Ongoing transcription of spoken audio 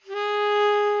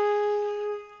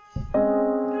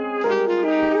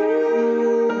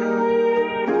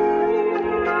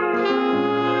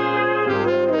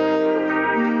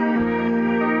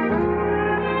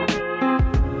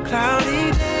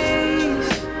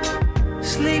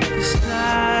sleepless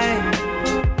night.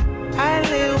 I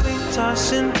lay awake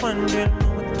tossing, wondering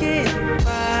when we're getting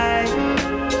by.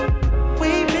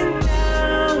 We've been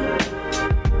down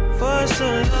for so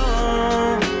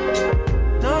long.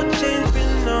 No change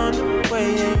been on the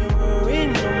way. Ain't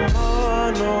worried no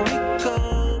more. No, we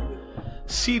come.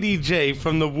 CDJ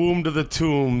from the womb to the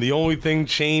tomb. The only thing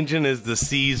changing is the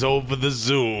seas over the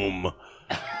Zoom.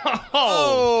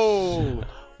 Oh!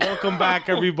 Welcome back,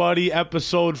 everybody.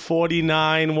 Episode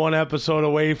 49, one episode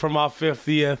away from our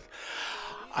 50th.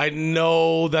 I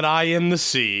know that I am the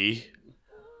C.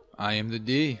 I am the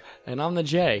D. And I'm the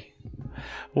J.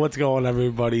 What's going on,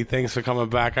 everybody? Thanks for coming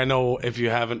back. I know if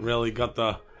you haven't really got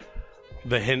the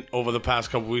hint over the past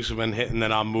couple weeks, we've been hitting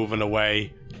that I'm moving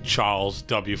away. Charles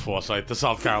W. Forsyth to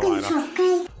South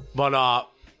Carolina. But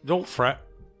don't fret.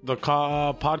 The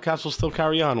podcast will still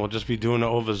carry on. We'll just be doing it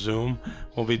over Zoom.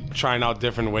 We'll be trying out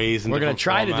different ways. And we're going to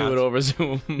try to do it over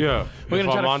Zoom. Yeah, we're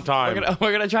gonna on time.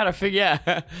 We're going to try to figure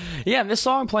out. Yeah, and this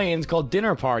song playing is called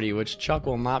Dinner Party, which Chuck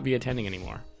will not be attending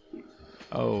anymore.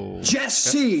 Oh.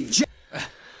 Jesse!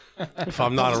 If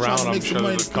I'm not around, I'm sure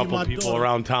there's a couple people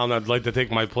around town that'd like to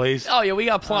take my place. Oh, yeah, we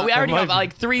got plenty. We already have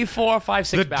like 3, 4, 5,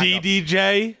 6 the backups.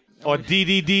 DDJ or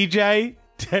DDDJ.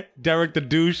 Derek the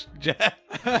douche.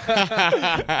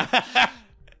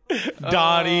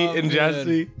 Donnie and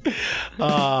Jesse.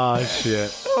 Oh,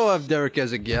 shit. I'll have Derek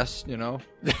as a guest, you know.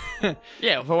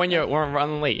 Yeah, for when we're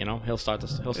running late, you know, he'll start the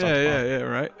part. Yeah,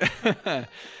 right.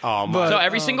 So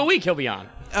every single week he'll be on.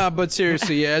 But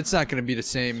seriously, yeah, it's not going to be the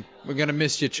same. We're going to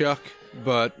miss you, Chuck,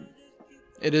 but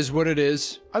it is what it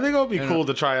is. I think it would be cool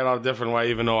to try it out a different way,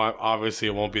 even though obviously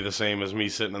it won't be the same as me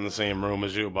sitting in the same room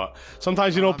as you, but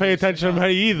sometimes you don't pay attention to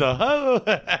me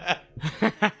either.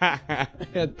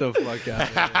 Get the fuck out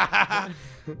of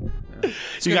here.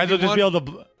 You guys will just be able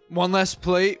to... One less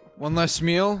plate, one less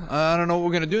meal. I don't know what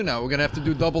we're going to do now. We're going to have to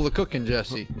do double the cooking,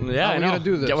 Jesse. Yeah, How are we going to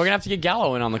do this? Yeah, we're going to have to get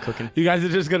Gallo in on the cooking. You guys are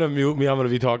just going to mute me. I'm going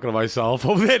to be talking to myself.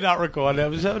 Hope they're not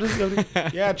recording.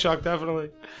 Yeah, Chuck,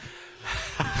 definitely.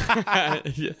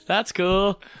 That's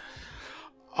cool.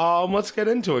 Let's get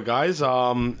into it, guys.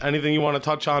 Anything you want to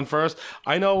touch on first?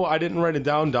 I know I didn't write it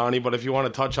down, Donnie, but if you want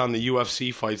to touch on the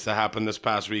UFC fights that happened this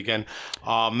past weekend,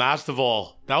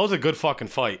 Masvidal, that was a good fucking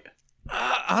fight.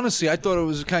 Honestly, I thought it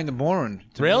was kind of boring.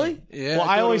 Really? Me. Yeah. Well,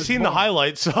 I only seen the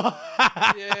highlights. So.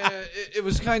 Yeah, it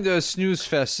was kind of a snooze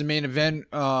fest. The main event.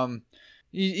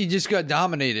 He just got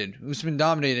dominated. Usman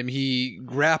dominated him. He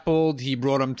grappled. He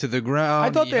brought him to the ground.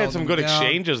 I thought they had some good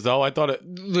exchanges, though. I thought it...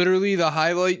 Literally, the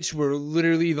highlights were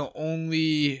literally the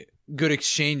only good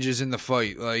exchanges in the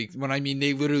fight. Like, when I mean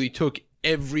they literally took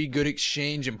every good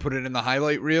exchange and put it in the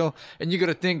highlight reel. And you got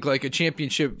to think, like, a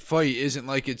championship fight isn't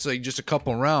like it's like just a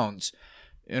couple rounds.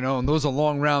 You know, and those are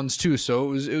long rounds, too.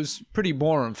 So it was pretty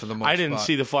boring for the most part. I didn't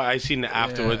see the fight. I seen it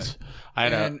afterwards.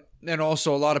 Yeah. And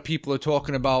also, a lot of people are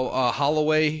talking about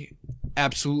Holloway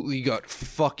absolutely got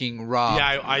fucking robbed.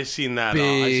 Yeah, I seen that.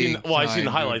 I seen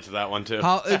the highlights of that one, too.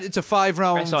 It's a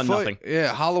 5-round I saw fight. nothing. Yeah,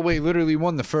 Holloway literally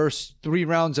won the first 3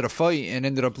 rounds of the fight and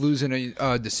ended up losing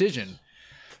a decision.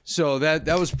 So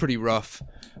that was pretty rough.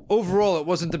 Overall, it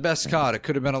wasn't the best card. It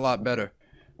could have been a lot better.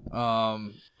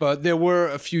 But there were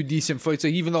a few decent fights.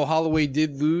 Like, even though Holloway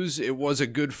did lose, it was a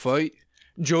good fight.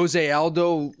 Jose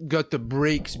Aldo got the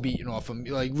brakes beaten off him.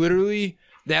 Like, literally,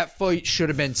 that fight should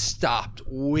have been stopped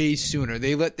way sooner.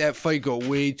 They let that fight go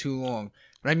way too long.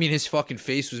 But I mean, his fucking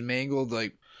face was mangled.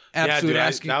 Like, absolute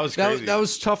asking. That was crazy. That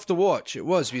was tough to watch. It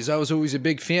was, because I was always a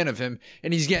big fan of him.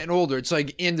 And he's getting older. It's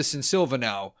like Anderson Silva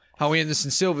now. How Anderson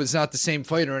Silva is not the same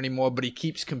fighter anymore, but he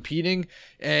keeps competing,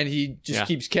 and he just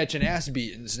keeps catching ass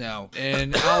beatings now.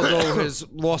 And Aldo has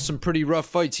lost some pretty rough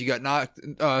fights. He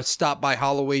got stopped by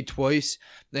Holloway twice.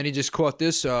 Then he just caught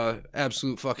this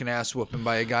absolute fucking ass whooping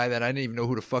by a guy that I didn't even know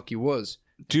who the fuck he was.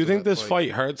 Do you think this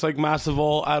fight hurts like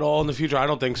Masvidal at all in the future? I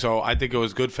don't think so. I think it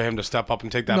was good for him to step up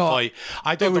and take that fight.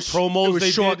 I thought the promos it was they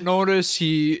short did. notice.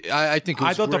 I think it was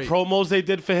I thought great. the promos they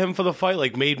did for him for the fight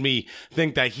like made me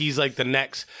think that he's like the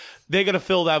next. They're gonna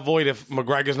fill that void if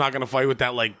McGregor's not gonna fight with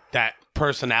that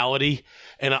personality,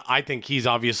 and I think he's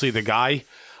obviously the guy.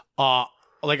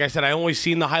 Like I said, I only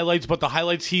seen the highlights, but the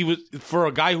highlights he was for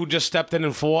a guy who just stepped in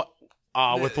and fought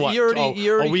with what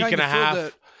a week and a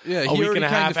half. Yeah, a week and a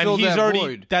half, and he's already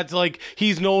void. That's like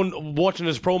he's known watching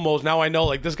his promos. Now I know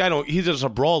like this guy. He's just a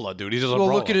brawler, dude. He's just a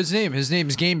brawler. Well, look at his name. His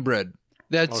name's Game Bread.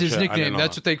 That's his nickname.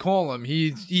 That's what they call him.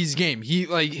 He's game.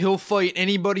 He'll fight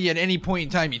anybody at any point in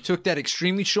time. He took that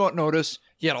extremely short notice.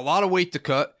 He had a lot of weight to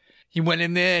cut. He went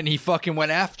in there and he fucking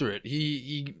went after it.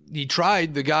 He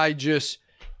tried. The guy just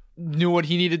knew what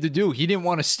he needed to do. He didn't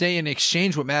want to stay and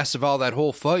exchange with Masvidal that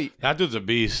whole fight. That dude's a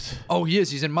beast. Oh, he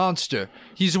is. He's a monster.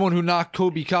 He's the one who knocked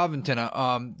Kobe Covington,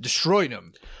 destroyed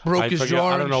him, broke his jaw.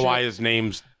 I don't and know shit. why his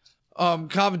name's...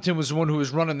 Covington was the one who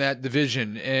was running that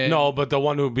division. And No, but the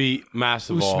one who beat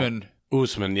Masvidal.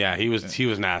 Usman. Yeah, he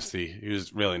was nasty. He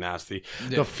was really nasty.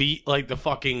 The feet, like the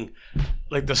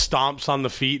stomps on the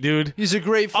feet, dude. He's a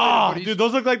great fighter. Oh, dude,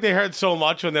 those look like they hurt so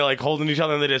much when they're like holding each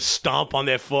other and they just stomp on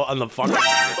their foot on the fucking.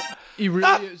 He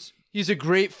really is. He's a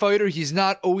great fighter. He's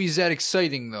not always that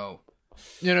exciting, though.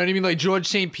 You know what I mean? Like George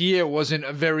St. Pierre wasn't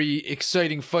a very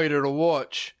exciting fighter to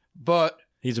watch, but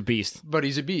He's a beast.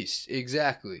 he's a beast.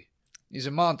 Exactly. He's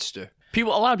a monster. A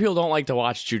lot of people don't like to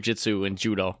watch jujitsu and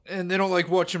judo. And they don't like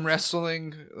watching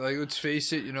wrestling. Like, let's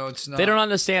face it, it's not. They don't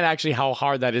understand actually how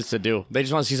hard that is to do. They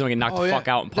just want to see someone get knocked the fuck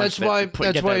out and punch.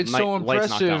 That's why it's so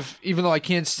impressive. Even though I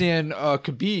can't stand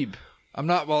Khabib, I'm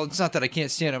not. Well, it's not that I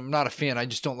can't stand him. I'm not a fan. I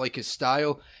just don't like his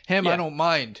style. I don't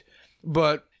mind,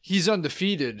 but he's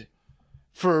undefeated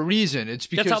for a reason. It's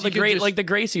because that's how the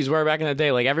Gracies were back in the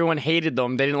day. Like everyone hated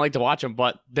them. They didn't like to watch them,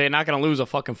 but they're not going to lose a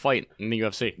fucking fight in the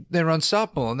UFC. They're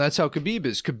unstoppable, and that's how Khabib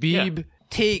is. Khabib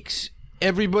takes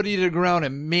everybody to the ground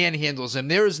and manhandles them.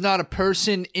 There is not a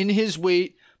person in his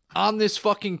weight on this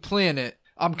fucking planet,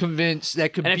 I'm convinced,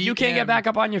 that could beat him. And if you can't get back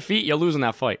up on your feet, you're losing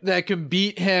that fight. That can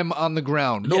beat him on the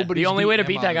ground. Nobody's the only way to beating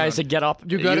beat him that on guy the is to get up.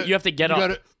 You have to get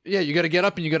up. You got to get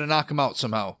up and you got to knock him out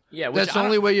somehow. Yeah, that's the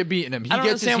only way you're beating him. He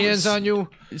gets his hands on you.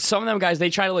 Some of them guys, they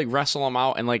try to like wrestle him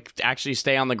out and like actually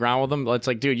stay on the ground with him. It's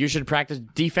like, dude, you should practice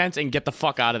defense and get the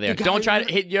fuck out of there. Don't try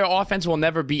to hit your offense. Will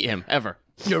never beat him ever.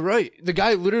 You're right. The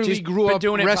guy literally grew up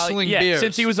wrestling bears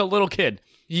since he was a little kid.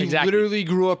 He literally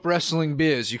grew up wrestling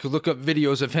bears. You could look up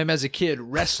videos of him as a kid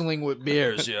wrestling with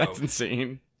bears. Yo, that's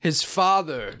insane. His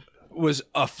father was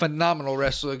a phenomenal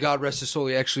wrestler. God rest his soul.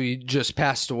 He actually just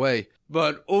passed away.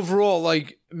 But overall,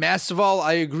 like Masvidal,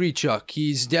 I agree, Chuck.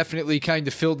 He's definitely kind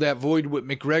of filled that void with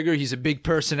McGregor. He's a big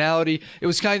personality. It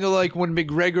was kind of like when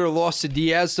McGregor lost to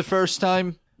Diaz the first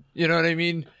time. You know what I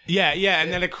mean? Yeah,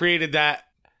 and then it created that.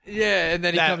 Yeah, and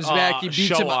then he comes back. He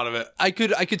beats him out of it. I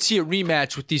could see a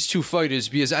rematch with these two fighters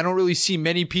because I don't really see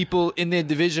many people in their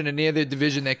division and near their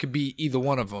division that could beat either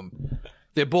one of them.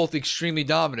 They're both extremely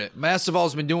dominant.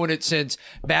 Masvidal's been doing it since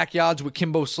backyards with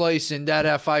Kimbo Slice and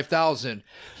Dada 5000.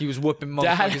 He was whooping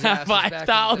motherfuckers' asses.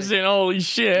 5,000, holy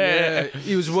shit. Yeah,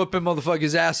 he was whooping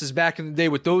motherfuckers' asses back in the day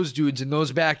with those dudes in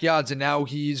those backyards, and now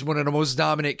he's one of the most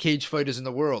dominant cage fighters in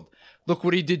the world. Look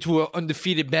what he did to an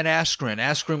undefeated Ben Askren.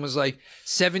 Askren was like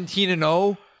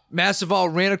 17-0.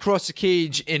 Masvidal ran across the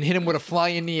cage and hit him with a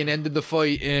flying knee and ended the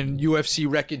fight in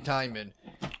UFC record timing.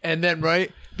 And then,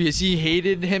 because he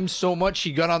hated him so much,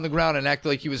 he got on the ground and acted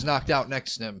like he was knocked out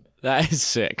next to him. That is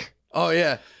sick. Oh,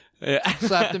 yeah.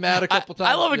 Slapped him out a couple times.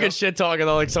 I love a good shit talker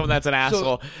though, like someone that's an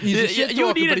asshole. You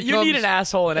need an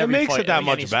asshole in every fight. It makes it that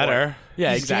much better.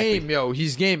 Yeah, he's exactly. Game,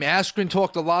 he's game. Askren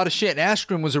talked a lot of shit.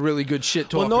 Askren was a really good shit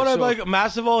talker. Well, no, like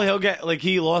Masvidal, he'll get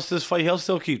he lost this fight. He'll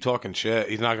still keep talking shit.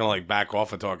 He's not gonna back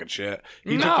off of talking shit.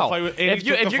 He took the fight if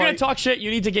you're gonna talk shit, you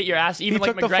need to get your ass. Even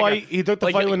like McGregor. He took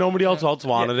the fight when nobody else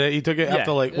wanted it. He took it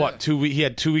after 2 weeks. He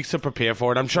had 2 weeks to prepare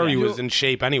for it. I'm sure he was in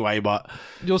shape anyway, but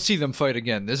you'll see them fight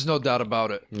again. There's no doubt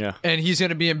about it. Yeah, and he's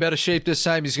gonna be in better shape this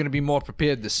time. He's gonna be more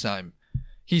prepared this time.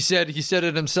 He said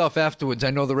it himself afterwards. I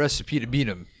know the recipe to beat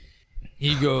him.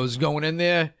 He goes going in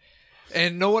there,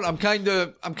 and know what? I'm kind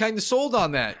of sold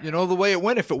on that. The way it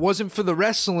went. If it wasn't for the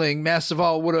wrestling,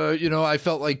 Masvidal would have. I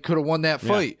felt like could have won that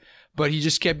fight, but he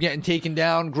just kept getting taken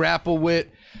down, grapple with,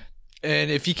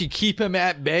 and if he could keep him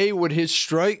at bay with his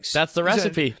strikes, that's the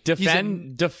recipe.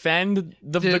 Defend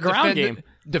the ground game.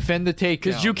 Defend the takedown.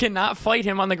 Because you cannot fight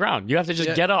him on the ground. You have to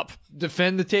just get up.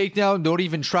 Defend the takedown. Don't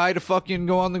even try to fucking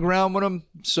go on the ground with him.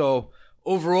 So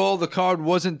overall, the card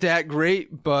wasn't that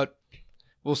great, but.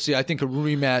 We'll see. I think a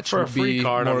rematch for a would free be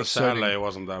card more on a exciting. Saturday. It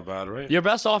wasn't that bad, right? Your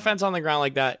best offense on the ground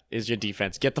like that is your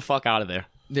defense. Get the fuck out of there.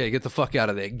 Yeah, get the fuck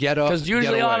out of there. Get up. Because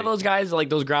usually a lot of those guys, like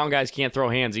those ground guys, can't throw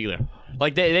hands either.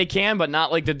 Like they can, but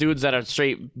not like the dudes that are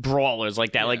straight brawlers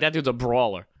like that. Yeah. Like that dude's a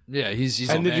brawler. Yeah, he's.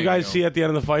 And did you guys see at the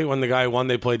end of the fight when the guy won?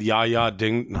 They played Yaya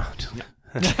Ding. No.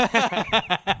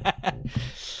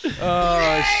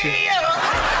 Oh shit.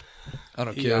 I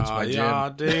don't care. It's my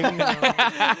jam.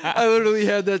 I literally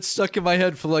had that stuck in my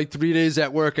head for like 3 days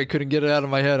at work. I couldn't get it out of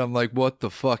my head. I'm like, what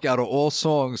the fuck? Out of all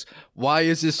songs, why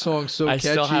is this song so catchy?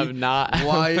 I still have not.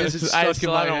 Why is it stuck I still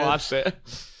in my haven't head? watched it.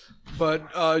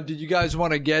 But did you guys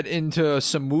want to get into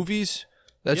some movies?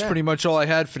 That's pretty much all I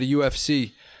had for the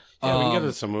UFC. Yeah, we can get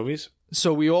into some movies.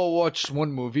 So we all watched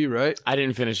one movie, right? I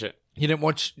didn't finish it. You didn't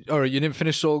watch, or you didn't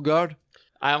finish Soul Guard?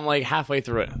 I'm like halfway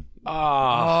through it.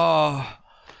 Oh.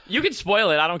 You can spoil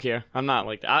it. I don't care. I'm not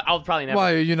like that. I'll probably never.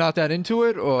 Why are you not that into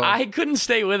it? Or I couldn't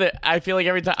stay with it. I feel like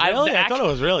every time. Really? I thought it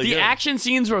was really the good. action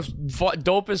scenes were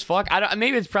dope as fuck.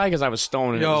 Maybe it's probably because I was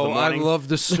stoned. And it was yo, the I morning. love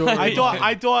the story.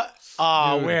 I thought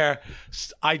where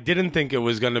I didn't think it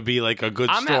was going to be like a good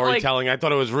I'm at, like- storytelling. I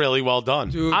thought it was really well done.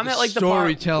 Dude, I'm at like the part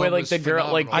storytelling where like was the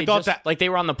girl, like phenomenal. I thought that- like they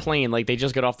were on the plane, like they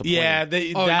just got off the plane. Yeah,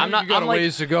 Oh, that, I'm not- got a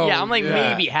ways to go. Yeah, I'm like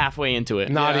Yeah. maybe halfway into it.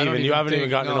 not I don't even. You haven't even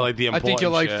think- gotten no. into like the I important think you're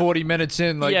like shit. 40 minutes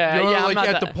in. Like Yeah, you're yeah, I'm like not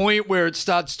at that- the point where it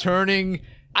starts turning.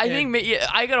 I think yeah,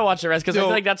 I gotta watch the rest because I Yo,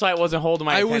 feel like that's why it wasn't holding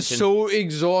my I attention. was so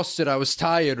exhausted. I was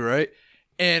tired, right?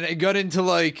 And it got into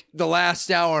like the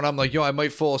last hour, and I'm like, yo, I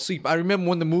might fall asleep. I remember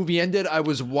when the movie ended, I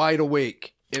was wide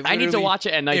awake. I need to watch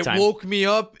it at nighttime. It woke me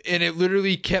up, and it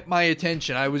literally kept my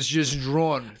attention. I was just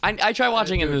drawn. I tried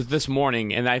watching it this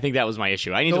morning, and I think that was my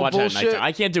issue. I need No to watch it at bullshit. nighttime.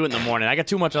 I can't do it in the morning. I got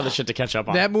too much other shit to catch up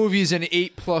on. That movie's an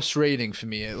 8+ rating for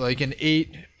me, like an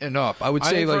 8 and up. I would I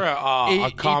say think like for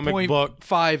a comic book-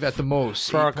 5 at the most.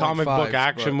 For a comic 8.5, book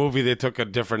action but- movie, they took a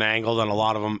different angle than a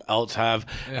lot of them else have,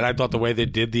 and I thought the way they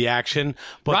did the action,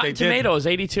 but Rotten they did, Tomatoes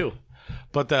 82.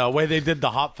 but the way they did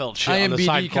the Hopfeld shit on the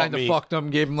side IMDb caught kind of me. fucked them,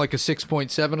 gave them like a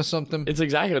 6.7 or something. It's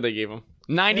exactly what they gave him.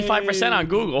 95% on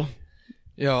Google.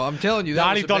 Yo, I'm telling you, that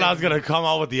Donnie was thought I was amazing. going to come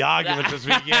out with the argument this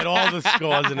week. He had all the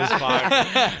scores in his pocket.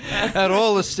 Had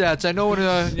all the stats. I know when But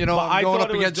I I'm going thought up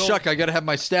it was against dope. Chuck, I got to have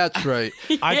my stats right.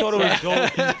 I thought it was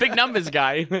dope. Big numbers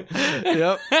guy.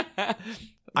 Yep. I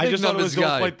Big just thought it numbers was dope,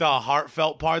 guy. like the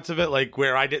heartfelt parts of it, like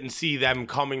where I didn't see them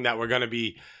coming that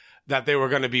they were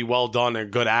going to be well done and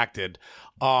good acted.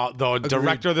 The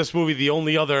director of this movie, the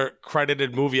only other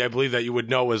credited movie I believe that you would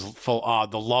know is the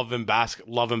Love and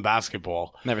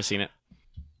Basketball. Never seen it.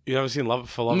 You never seen Love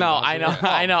for Love? No, and I know.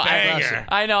 Basketball? I know. Banger.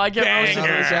 I know. I get most of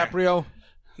Banger. it. DiCaprio.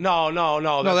 No.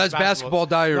 No, that's Basketball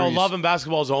Diaries. No, Love and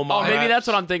Basketball is Omar. Oh, maybe Epps. that's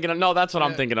what I'm thinking of. No, that's what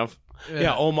I'm thinking of.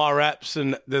 Yeah, Omar Epps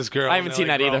and this girl. I haven't seen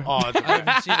that either. Oh, it's I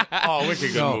haven't seen it.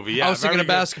 wicked good No, movie. Yeah, I was thinking very of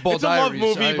good. Basketball It's a love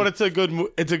Diaries. movie, but it's a good.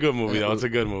 It's a good movie though. It's a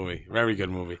good movie. Very good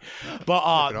movie.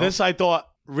 But this I thought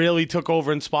really took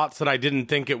over in spots that I didn't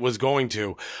think it was going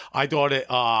to. I thought it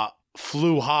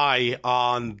flew high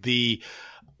on the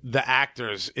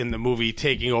actors in the movie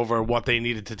taking over what they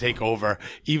needed to take over.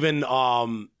 Even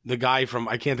the guy from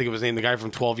I can't think of his name. The guy from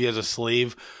 12 Years a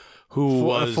Slave, who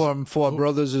was from Four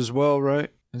Brothers as well, right?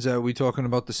 Is that we talking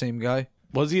about the same guy?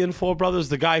 Was he in Four Brothers?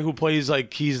 The guy who plays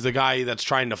like he's the guy that's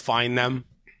trying to find them.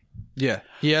 Yeah,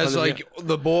 he has like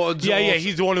the boards. Yeah, all-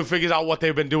 he's the one who figures out what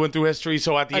they've been doing through history.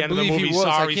 So at the I end of the believe movie, he was.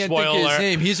 sorry, I can't spoiler. think of his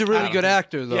name. He's a really good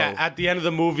actor, though. Yeah, at the end of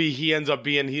the movie, he ends up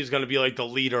he's going to be like the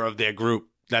leader of their group.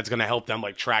 That's going to help them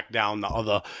like track down the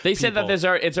other. They said that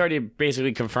people. it's already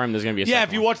basically confirmed there's going to be a Yeah, second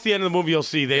if you one. watch the end of the movie, you'll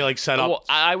see they like set up. Well,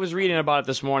 I was reading about it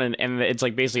this morning, and it's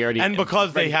like basically already. and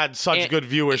because they had such and- good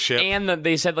viewership. And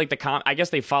they said like I guess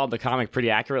they followed the comic pretty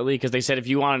accurately because they said if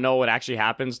you want to know what actually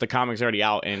happens, the comic's already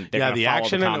out and they're yeah, gonna the follow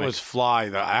action the in it comic. was fly.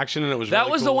 The action in it was That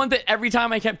really was the cool. one that every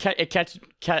time I kept And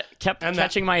the-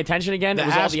 catching my attention again. The It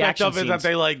was all the aspect action of it scenes. that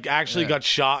they like actually got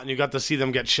shot and you got to see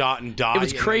them get shot and die. It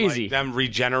was and then, crazy. like, them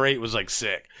regenerate was like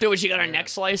sick. Dude, when she got her neck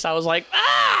sliced, I was like,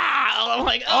 ah! I'm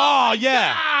like, Oh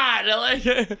yeah, God!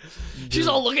 Like, she's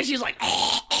all looking. She's like,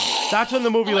 that's when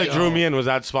the movie like drew me in. Was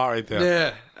that spot right there?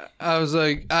 Yeah. I was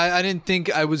like, I didn't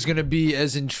think I was going to be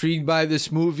as intrigued by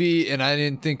this movie, and I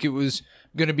didn't think it was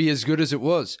going to be as good as it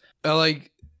was.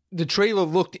 Like, the trailer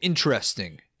looked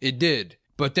interesting. It did.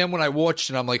 But then when I watched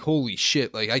it, I'm like, holy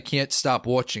shit, like, I can't stop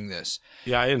watching this.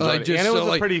 Yeah, I enjoyed Like, it. just And it was so, a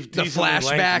like, pretty the decently length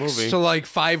flashbacks movie. to, like,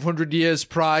 500 years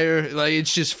prior. Like,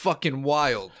 it's just fucking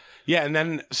wild. Yeah, and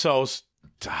then so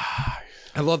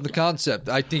I love the concept.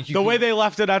 I think you the could- way they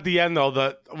left it at the end,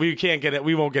 though, we can't get it.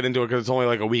 We won't get into it because it's only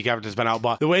like a week after it's been out.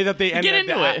 But the way that they ended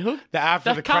into it. Who- the after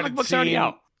the the comic credit book's scene, already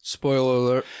out. Spoiler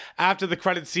alert. after the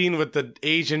credit scene with the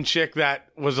Asian chick that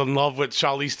was in love with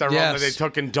Charlize Theron Yes. that they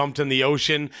took and dumped in the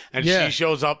ocean, and Yeah. she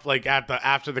shows up like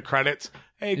after the credits.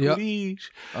 Hey, Yep. goodies.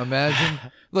 Imagine.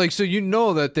 Like, so you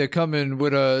know that they're coming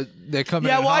with they're coming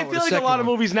Yeah, in well, I hot with feel like a second lot of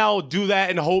one. movies now do that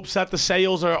in hopes that the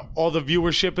sales or the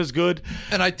viewership is good.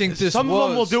 And I think this Some was, of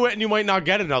them will do it, and you might not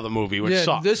get another movie, which yeah,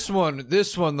 sucks. this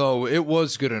one though, it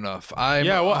was good enough. I'm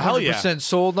Yeah, well, hell yeah. 100%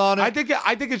 sold on it. I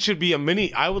think it should be a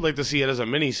mini. I would like to see it as a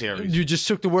mini series. You just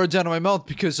took the words out of my mouth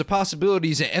because the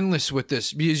possibilities are endless with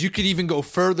this. Because you could even go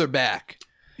further back.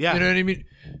 Yeah, You know what I mean?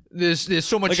 There's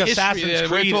so much like history Assassin's there.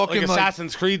 Creed, We're talking like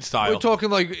Assassin's Creed style. we're talking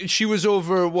like she was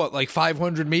over what, like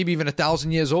 500, maybe even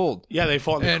 1,000 years old. Yeah, they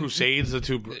fought in the And- Crusades. The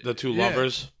two Yeah.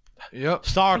 lovers, Yep.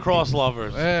 star-crossed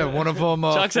lovers. Yeah, one of them.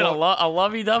 Chuck's in a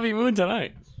lovey-dovey mood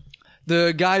tonight.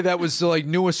 The guy that was the like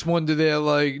newest one to their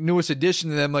like newest addition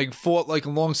to them like fought like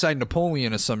alongside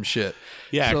Napoleon or some shit.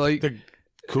 Yeah, So, like,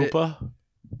 Cooper.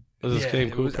 Was his name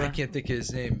it was- Cooper? I can't think of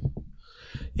his name.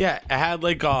 Yeah, it had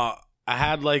like a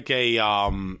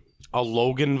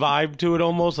Logan vibe to it,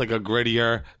 almost like a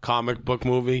grittier comic book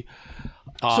movie.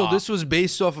 So this was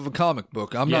based off of a comic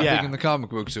book. I'm not Yeah. thinking the comic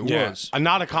books. It Yeah, was.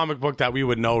 not a comic book that we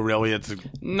would know really. It's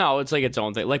No, it's like its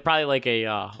own thing. Like probably like a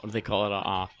what do they call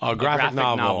it? a graphic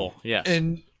novel. Yes.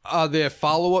 And are there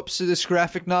follow-ups to this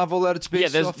graphic novel that it's yeah,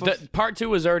 based there's off of? part 2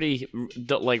 was already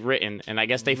like written, and I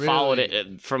guess they followed Really?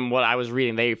 it from what I was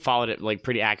reading. They followed it like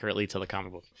pretty accurately to the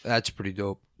comic book. That's pretty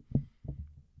dope.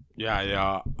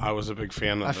 Yeah, I was a big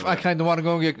fan of I it. kind of want to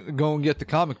go and get the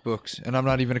comic books, and I'm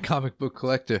not even a comic book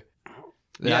collector.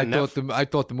 Yeah, I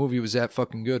thought the movie was that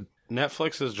fucking good.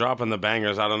 Netflix is dropping the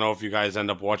bangers. I don't know if you guys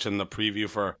end up watching the preview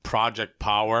for Project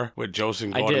Power with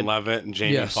Joseph Gordon-Levitt and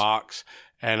Jamie Yes. Foxx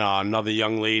and another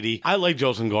young lady. I like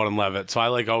Joseph Gordon-Levitt, so I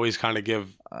like always kind of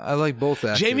give. I like both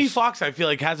actors. Jamie Foxx, I feel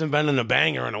like hasn't been in a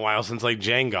banger in a while since like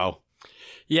Django.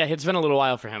 Yeah, it's been a little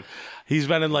while for him. He's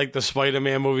been in like the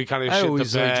Spider-Man movie kind of I shit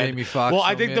always the bed. like Jamie Foxx. Well,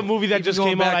 I though, think man. the movie that Even just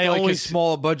going came out, back I to, like always his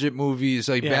smaller budget movies,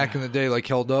 like Yeah. back in the day, like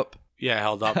Held Up.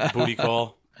 held up Booty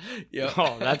Call.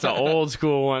 Oh, that's an old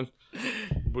school one.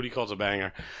 Booty Call's a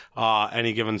banger.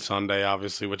 Any Given Sunday,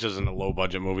 obviously, which isn't a low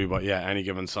budget movie, but yeah, Any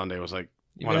Given Sunday was like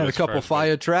You one of had a his couple first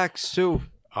fire tracks too.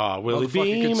 Willie Motherfucker could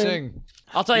Beeman. sing.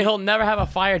 I'll tell you, he'll never have a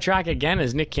fire track again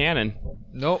as Nick Cannon.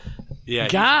 Nope, Yeah,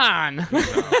 Gone.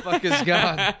 fuck is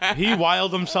gone. he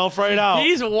wiled himself right out.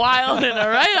 He's wilding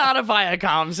right out of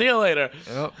Viacom. See you later.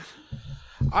 Yep.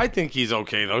 I think he's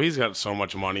okay though. He's got so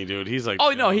much money, dude. He's like,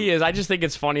 Oh no, he is. I just think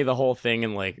it's funny the whole thing,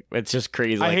 and like it's just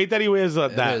crazy. I Like, hate that he wears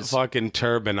that is. fucking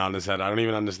turban on his head. I don't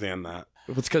even understand that.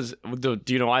 it's because do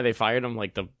you know why they fired him?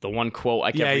 Like the one quote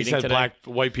I kept Yeah, he reading said today.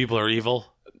 white people are evil.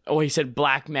 Oh, he said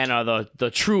black men are the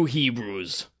true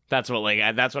Hebrews. That's what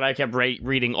I kept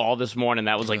reading all this morning.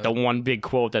 That was like the one big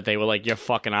quote that they were like, "You're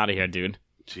fucking out of here, dude."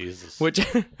 Jesus. Which,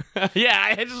 yeah,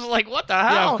 I just was like, what the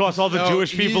hell? Yeah, of course, all the No,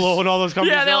 Jewish people he's- own all those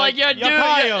companies. Yeah, they're like, yeah, dude.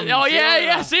 Yakayim. Yeah, oh, yeah, See you yeah.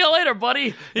 later. See you later,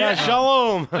 buddy. Yeah,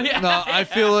 shalom. No, I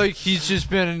feel like he's just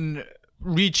been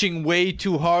reaching way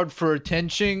too hard for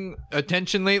attention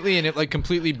lately, and it like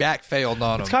completely backfailed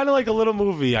on him. It's kind of like a little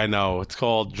movie I know. It's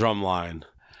called Drumline.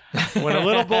 When a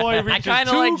little boy reaches kind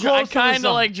too of close to the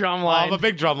like sun- Drumline. I'm a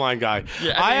big Drumline guy.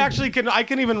 Yeah, I I mean- actually can. I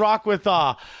can even rock with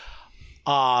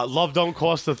Love Don't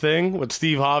Cost a Thing with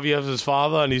Steve Harvey as his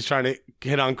father, and he's trying to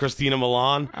hit on Christina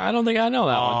Milan. I don't think I know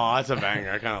that one. Oh, that's a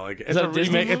banger. I kind of like it. It's that a a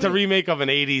Disney remake. It's a movie? remake of an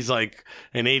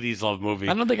 '80s love movie.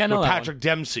 I don't think I know with that Patrick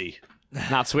Dempsey.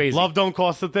 Not Swayze. Love Don't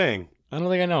Cost a Thing. I don't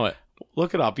think I know it.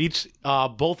 Look it up.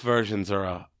 Both versions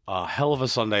are a hell of a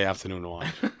Sunday afternoon to watch.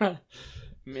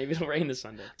 Maybe it'll rain this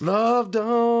Sunday. Love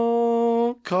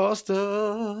don't cost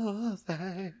a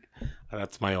thing.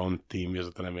 That's my own theme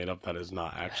music that I made up. That is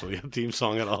not actually a theme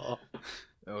song at all.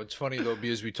 Oh, it's funny though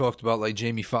because we talked about like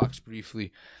Jamie Foxx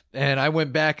briefly, and I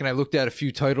went back and I looked at a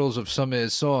few titles of some of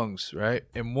his songs, right?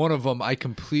 And one of them I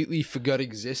completely forgot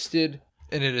existed,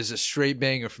 and it is a straight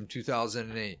banger from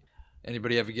 2008.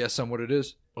 Anybody have a guess on what it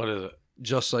is? What is it?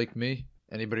 Just Like Me.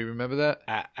 Anybody remember that?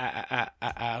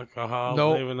 Alcohol.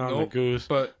 Nope, Blaming on the nope. goose.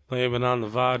 But Blaming on the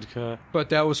vodka.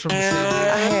 that was from the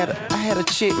same year. I had a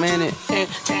chick, man, and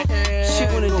she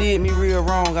wouldn't did me real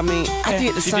wrong. I mean, I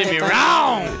did the She same did me thing.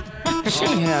 wrong. She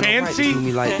ain't had no right to Fancy do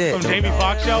me like that. from though. Jamie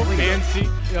Foxx show. Fancy.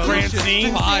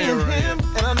 Francine. Fire, right? And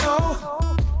I know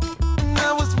and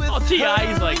I was with Oh, T.I.,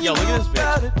 he's like, yo, look at this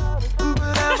bitch.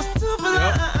 But I was too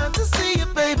blind to see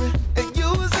it, baby. And you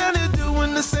was out there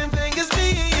doing the same thing as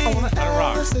me. I wanna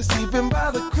rock. ask, has he been by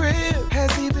the crib?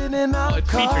 Has he been in our it's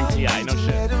car? featuring T.I., no Did you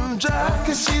shit. let him drive?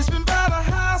 Cause she's been by the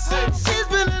house. She's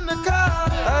been in the car.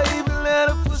 I even let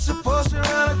her push a Porsche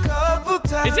around a couple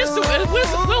times. Is this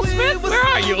Will Smith? Where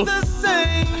are you? The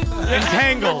same.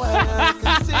 Entangled.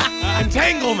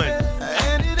 Entanglement.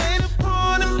 And it ain't a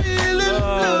point of feeling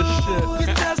blue.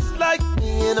 You're just like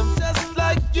me and I'm just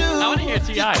like you. I want to hear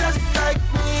T.I. Just like me.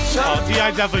 Oh,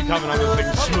 T.I. definitely coming on this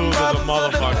thing smooth as a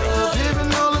motherfucker.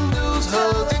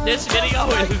 This video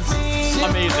is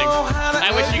amazing.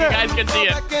 I wish you guys could see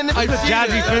it.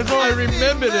 Jazzy Fizzle. I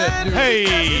remembered it, dude. Hey.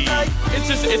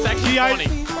 It's actually funny.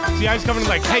 T.I.'s coming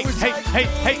like, hey.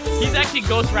 He's actually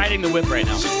ghost riding the whip right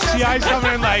now. T.I.'s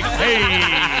coming in like,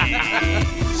 hey.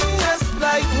 Just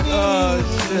like me. Oh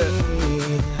shit.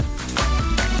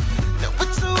 Now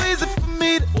it's so easy for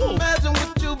me to imagine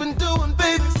what you've been doing,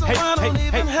 baby. So I don't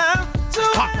even have to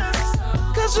ask.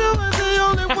 Cause you are the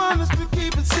only one that's been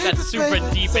keeping secrets. That super baby.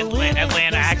 deep So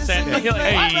Atlanta accent. You're like,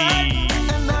 what? Hey.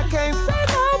 And I can't say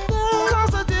nothing,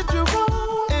 cause I did you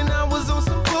wrong. And I was on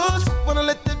some bullshit when I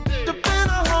let the been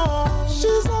a home.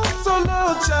 She's also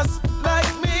low just like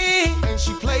me. And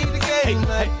she played the game. seemed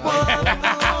like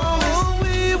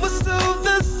we were still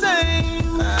the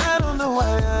same. I don't know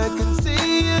why I can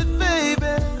see it, baby.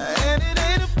 And it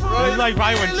ain't a problem. It's like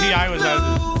probably when T.I. was at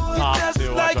his top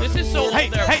too. This is so old.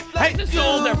 This is so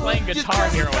old. They're playing Guitar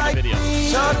Hero in the video,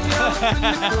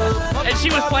 and she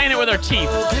was playing it with her teeth.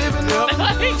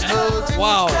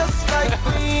 Wow.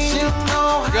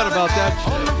 Forgot about that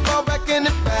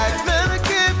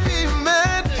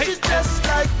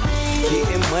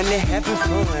Getting money, having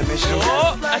fun, man. She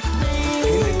just like me.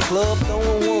 In the club,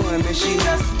 throwing one, man. She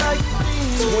just like me.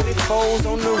 24s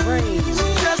on the range.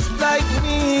 Just like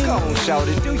me. Go on, shout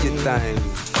it, do your thing.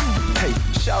 Hey,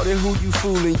 shout it, who you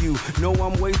fooling you? Know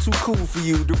I'm way too cool for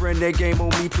you to run that game on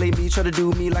me, play me, try to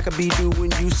do me like I be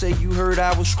doing you. Say you heard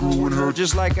I was screwing her,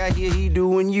 just like I hear he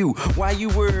doing you. Why you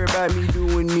worry about me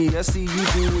doing me? I see you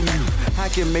doing you. I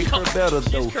can make her better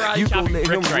though. You gon' let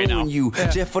him ruin you.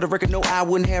 Just for the record, no, I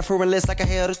wouldn't have her unless like I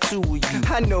had the two of you.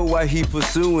 I know why he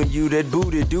pursuing you. That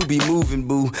booty do be moving,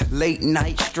 boo. Late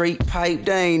night, straight pipe,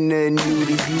 they ain't nothing new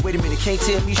to you. Wait a minute, can't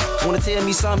tell me wanna tell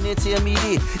me something, then tell me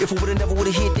this. If I would've never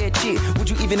would've hit that shit, would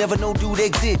you even ever know dude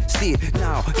existed?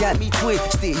 Now, got me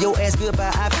twisted. Your ass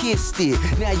goodbye, I kissed it.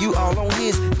 Now you all on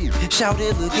his. Shout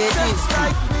it, look at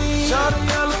this.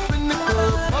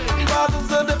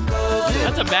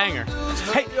 That's a banger.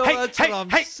 Hey, Yo, hey, that's hey, what I'm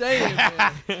hey. saying,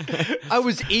 man. I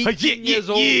was 18 years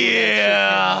old.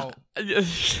 Yeah. When that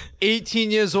shit came out.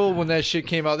 18 years old when that shit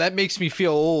came out. That makes me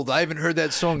feel old. I haven't heard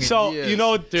that song in So years. you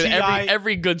know, Dude, T.I.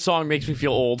 every good song makes me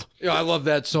feel old. Yeah, I love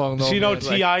that song though. So you know, man.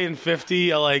 Like, T.I. and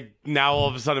 50 are like now all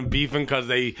of a sudden beefing because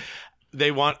they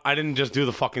want. I didn't just do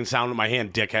the fucking sound with my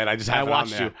hand, dickhead. I just have it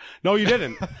watched on there. you. No, you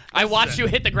didn't. I watched you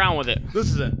hit the ground with it. This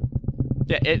is it.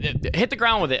 Yeah, hit the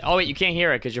ground with it. Oh wait, you can't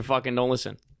hear it because you fucking don't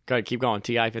listen. Go ahead, keep going.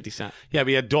 T.I. 50 Cent. Yeah, but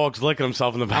he had dogs licking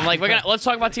himself in the back. I'm like, let's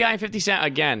talk about T.I. and 50 Cent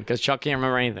again because Chuck can't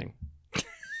remember anything.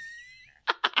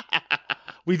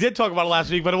 We did talk about it last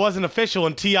week, but it wasn't official,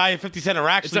 and T.I. and 50 Ent are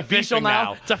It's actually official beefing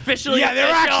now. It's officially Yeah, they're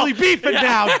official. actually beefing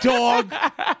now, dog.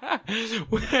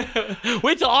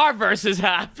 Wait till our verses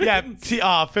happen.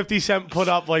 Yeah, 50 Cent put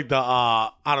up like the I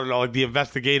don't know, like the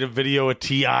investigative video of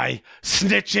T.I.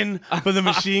 snitching for the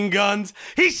machine guns.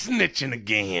 He's snitching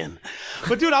again.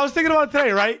 But dude, I was thinking about it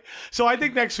today, right? So I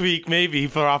think next week, maybe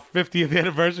for our 50th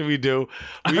anniversary, we Our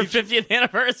 50th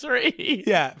anniversary.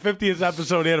 yeah, 50th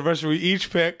episode anniversary, we each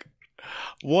pick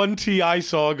one T.I.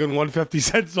 song and one 50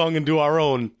 Cent song and do our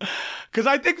own. Because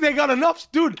I think they got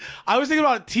enough. Dude, I was thinking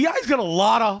about it. T.I.'s got a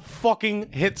lot of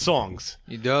fucking hit songs.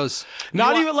 he does.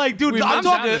 Not even like, dude, I'm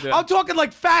talking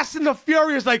like Fast and the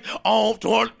Furious, like, oh,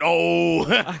 don't know.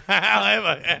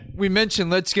 We mentioned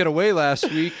 "Let's Get Away" last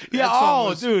week. Yeah, That song oh,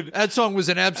 was- dude. that song was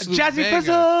an absolute Jazzy banger.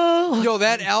 Fizzle. Yo,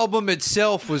 that album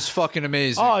itself was fucking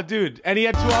amazing. Oh, dude. And he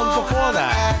had 2 albums before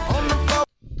that.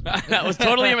 That was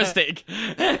totally a mistake.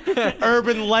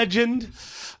 Urban Legend.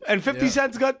 And 50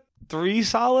 Cent's got 3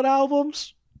 solid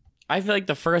albums. I feel like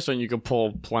the first one you could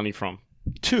pull plenty from.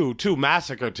 2.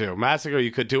 Massacre 2. Massacre you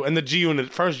could do. And the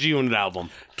G-Unit, first G-Unit album.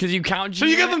 Because you count So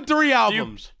G-Unit? you give them 3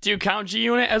 albums. Do you count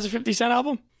G-Unit as a 50 Cent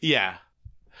album? Yeah.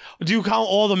 Do you count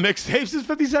all the mixtapes as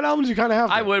 50 Cent albums? You kind of have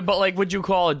to. I would, but like, would you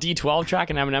call a D12 track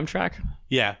an Eminem track?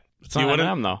 Yeah. It's not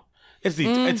Eminem, though. It's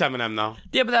Eminem, though.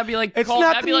 Yeah, but that'd be like... It's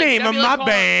not the name of my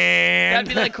band. That'd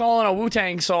be like calling a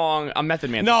Wu-Tang song a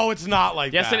Method Man. No, it's not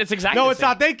like Yes, that. it's exactly No, the it's same.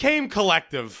 not. They came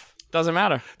collective. Doesn't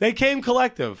matter. They came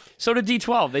collective. So did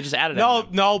D12. They just added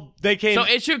Eminem. No, they came... So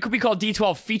it could be called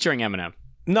D12 featuring Eminem.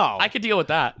 No. I could deal with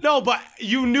that. No, but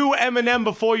you knew Eminem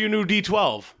before you knew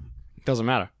D12. Doesn't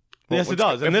matter. Yes, it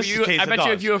does. In this case, I bet it does.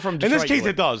 you if you were from Detroit, in this case, you would.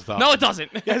 it does, though. No, it doesn't.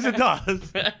 Yes, it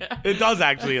does. It does,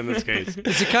 actually, in this case.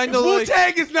 Is it kind of like...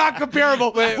 Wu-Tang is not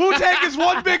comparable. Wu-Tang is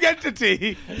one big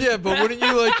entity. Yeah, but wouldn't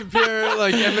you like compare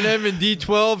like Eminem and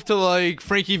D12 to like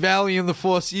Frankie Valli and the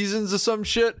Four Seasons or some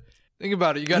shit? Think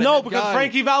about it. You got No, because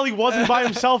Frankie Valli wasn't by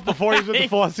himself before he was with the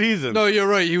Four Seasons. No, you're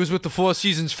right. He was with the Four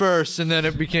Seasons first, and then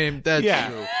it became that's Yeah.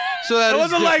 true. So that It is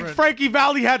wasn't like different. Frankie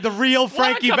Valli had the real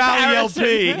Frankie Valli comparison.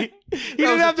 LP. He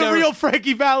didn't was a have the real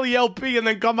Frankie Valli LP and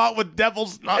then come out with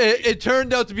Devil's Nut. It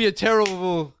turned out to be a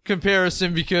terrible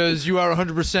comparison because you are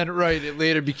 100% right. It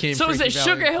later became. So is it Frankie Valli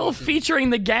Sugar and Hill Four Seasons. featuring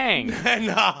the gang?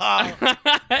 No.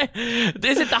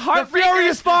 Is it the Heartbreakers?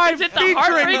 Furious Five Is it the featuring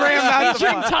Heartbreakers Graham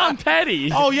featuring Nassar. Tom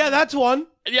Petty? Oh, yeah, that's one.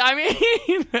 Yeah, I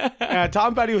mean... Yeah,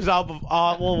 Tom Petty was out.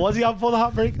 Well, was he out before the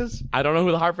Heartbreakers? I don't know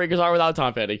who the Heartbreakers are without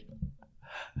Tom Petty.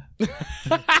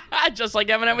 Just like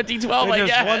Eminem with D12, I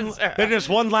guess. They're just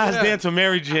one last dance with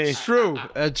Mary J. It's true.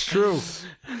 That's true.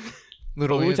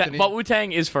 Little Wu-Tang, Anthony. but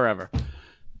Wu-Tang is forever.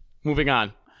 Moving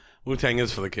on. Wu-Tang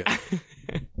is for the kid.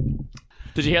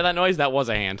 Did you hear that noise? That was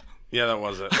a hand. Yeah, that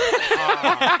was it.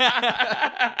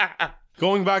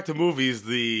 Going back to movies,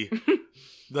 the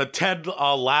Ted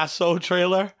Lasso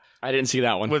trailer I didn't see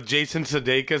that one. with Jason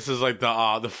Sudeikis as like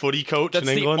the footy coach That's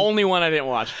in the England. only one I didn't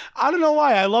watch. I don't know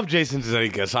why. I love Jason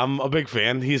Sudeikis. I'm a big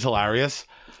fan. He's hilarious.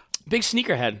 Big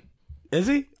sneakerhead. Is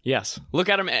he? Yes. Look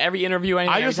at him in every interview.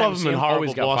 Anything, I just every time love you him in see Horrible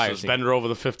always got fire Bosses. scene. Bender over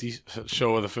the 50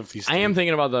 show of the 50s. I am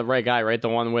thinking about the right guy, right? The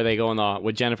one where they go in the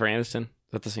with Jennifer Aniston. Is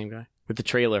that the same guy? With the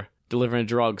trailer, delivering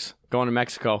drugs, going to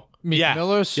Mexico. Meet Yeah. the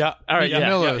Millers. Yeah. All right, Meet the yeah.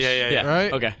 Millers. Yeah.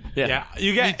 Right. Okay. Yeah. Yeah,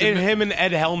 you get him and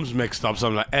Ed Helms mixed up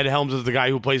sometimes. Ed Helms is the guy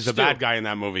who plays the bad guy in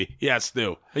that movie. Yeah,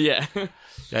 Stu. Yeah.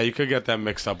 Yeah, you could get them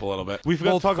mixed up a little bit. We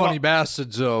forgot Both to talk funny about.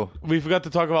 bastards, though. We forgot to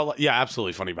talk about. Yeah,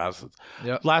 absolutely funny bastards.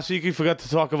 Yep. Last week we forgot to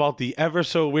talk about the ever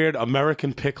so weird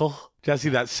American Pickle. Did you see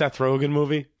that Seth Rogen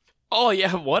movie? Oh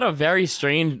yeah. What a very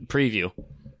strange preview.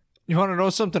 You want to know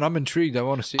something? I'm intrigued. I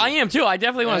want to see. I am too. I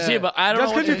definitely want to see it, but I don't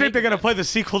Just know. because you think they're gonna play the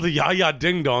sequel to Yaya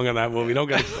Ding Dong in that movie, don't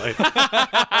get excited.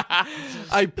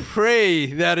 I pray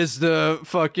that is the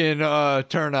fucking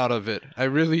turnout of it. I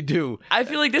really do. I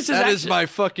feel like this is That actually, is my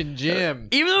fucking jam.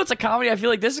 even though it's a comedy, I feel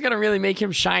like this is gonna really make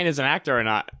him shine as an actor or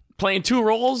not. Playing two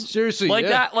roles, Seriously, like yeah.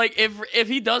 that. Like if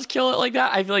he does kill it like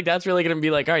that, I feel like that's really gonna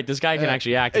be like, all right, this guy can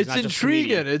actually act. He's It's not just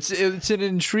intriguing. comedian. It's an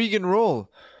intriguing role.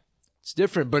 It's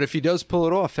different, but if he does pull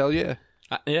it off, hell yeah.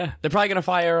 Yeah, they're probably gonna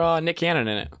fire Nick Cannon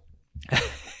in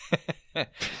it.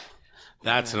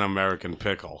 That's an American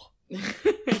Pickle.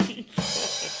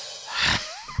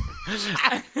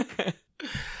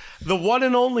 The one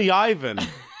and only Ivan.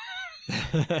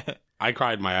 I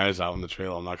cried my eyes out in the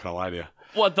trailer. I'm not gonna lie to you.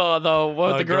 What the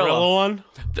The gorilla? one.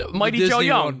 The Mighty The Joe Disney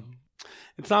Young. one.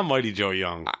 It's not Mighty Joe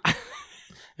Young.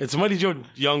 It's Mighty Joe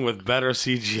Young with better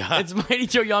CGI. It's Mighty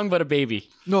Joe Young, but a baby.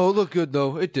 No, it looked good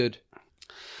though. It did.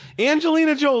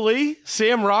 Angelina Jolie,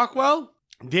 Sam Rockwell,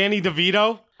 Danny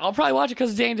DeVito, I'll probably watch it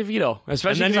because it's Danny DeVito, and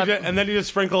especially. then, 'cause and then you just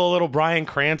sprinkle a little Bryan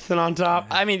Cranston on top.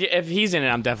 I mean, if he's in it,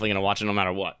 I'm definitely gonna watch it no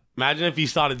matter what. Imagine if he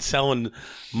started selling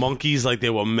monkeys like they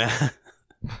were meth.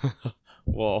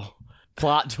 Whoa,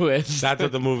 plot twist. That's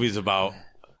what the movie's about.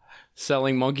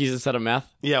 Selling monkeys instead of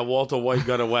meth. Yeah, Walter White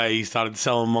got away. He started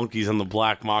selling monkeys on the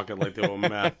black market like they were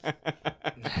meth.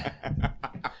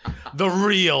 The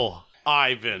real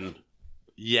Ivan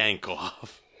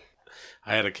Yankov.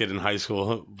 I had a kid in high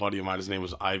school, a buddy of mine, his name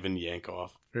was Ivan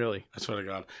Yankov. Really? I swear to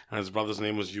God. And his brother's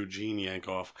name was Eugene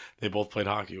Yankov. They both played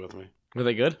hockey with me. Were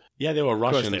they good? Yeah, they were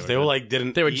Russians. They were good. like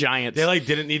didn't. They were eat- giants. They like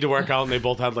didn't need to work out, and they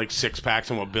both had like six packs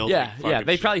and were built. Yeah, like yeah. fucking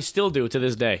They shit. probably still do to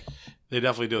this day. They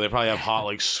definitely do. They probably have hot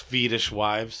like Swedish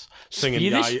wives singing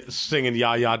Swedish?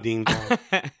 Ya Ya Ding Dong.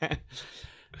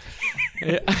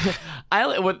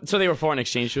 So they were foreign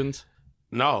exchange students.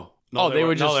 No. Oh, they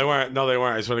were just- No, they weren't. No, they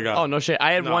weren't. I swear to God. Oh no shit!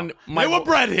 I had No. one. They were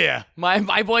bred here. My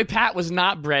boy Pat was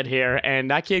not bred here,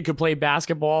 and that kid could play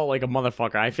basketball like a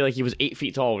motherfucker. I feel like he was 8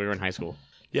 feet tall when we were in high school.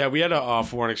 Yeah, we had a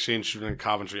foreign exchange student in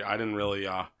Coventry. I didn't really.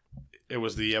 It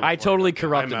was the year I before totally got there.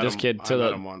 corrupted I met this him- kid I to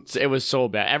met him once. It was so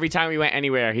bad. Every time we went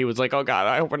anywhere, he was like, "Oh God,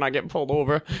 I hope we're not getting pulled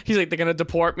over." He's like, "They're gonna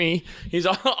deport me." He's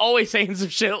always saying some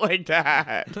shit like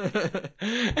that.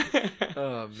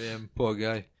 Oh man, poor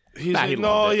guy. He's Nah, like, he no,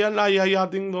 loved it. yeah, nah, yeah, yeah,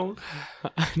 ding dong.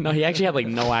 No, he actually had like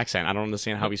no accent. I don't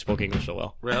understand how he spoke English so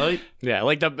well. Really? Yeah,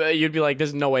 like you'd be like,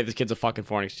 "There's no way this kid's a fucking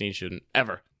foreign exchange student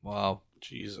ever." Wow.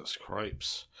 Jesus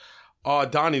Christ.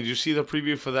 Donnie, did you see the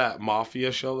preview for that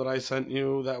Mafia show that I sent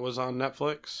you that was on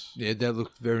Netflix? Yeah, that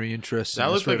looked very interesting. That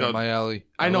That's looked like right a- up my alley.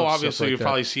 I know, love stuff obviously, like you've that.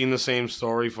 probably seen the same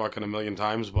story fucking a million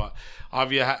times, but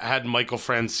obviously had Michael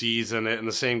Francis in it and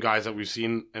the same guys that we've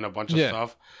seen in a bunch of Yeah.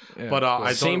 stuff. Yeah, But of I course.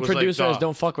 thought Same it was like producer as the-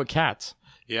 Don't Fuck with Cats.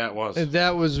 Yeah, it was. And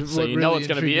that was So what you know really it's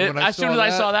gonna be intrigued it. me when As soon as I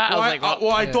saw that, I was like,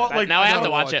 well, I thought like now I have to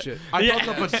gotta watch it.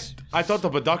 I thought the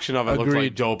production of it looked like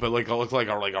Agreed. dope. It looked like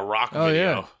a rock Oh, video.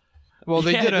 yeah. Well,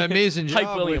 they Yeah, did an amazing Hype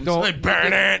job. Williams. With don't, Like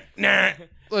burn it, nah.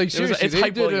 like seriously, it's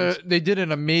Hype Williams. they did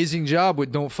an amazing job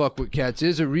with "Don't Fuck with Cats."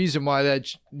 There's a reason why that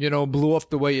blew off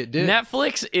the way it did.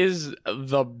 Netflix is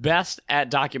the best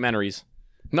at documentaries.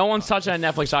 No one's touching a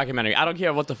Netflix documentary. I don't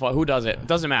care what the fuck. Who does it? It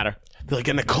doesn't matter. They're like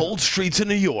in the cold streets of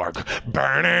New York.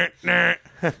 Burn it, nah.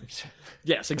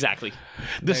 Yes, exactly.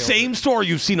 The same story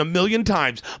you've seen a million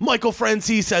times. Michael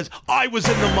Francis says, I was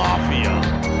in the Mafia.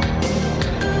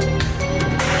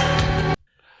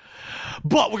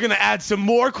 But we're going to add some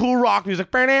more cool rock music.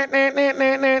 And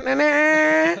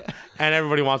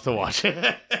everybody wants to watch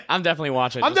it. I'm definitely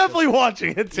watching. I'm definitely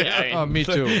watching it, too. Yeah, Me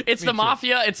too. It's the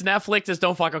Mafia. It's Netflix. It's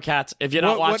Don't Fuck with Cats. If you're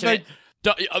not What watching night-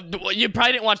 it, you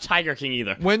probably didn't watch Tiger King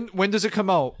either. When does it come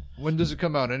out? When does it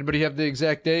come out? Anybody have the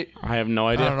exact date? I have no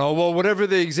I idea. don't know. Well, whatever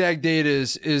the exact date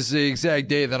is the exact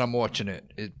day that I'm watching it.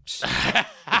 It's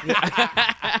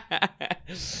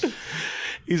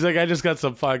He's like, I just got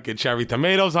some fucking cherry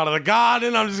tomatoes out of the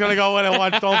garden. I'm just gonna go in and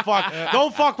watch.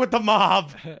 Don't fuck with the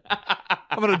mob.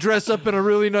 I'm gonna dress up in a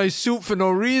really nice suit for no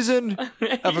reason.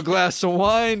 Have a glass of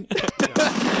wine.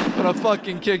 I'm gonna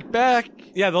fucking kick back.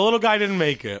 Yeah, the little guy didn't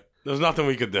make it. There's nothing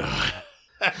we could do.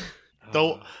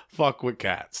 Don't fuck with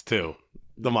cats too.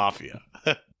 The mafia.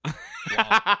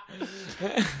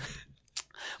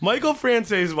 Michael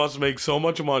Franzese must make so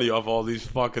much money off all these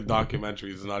fucking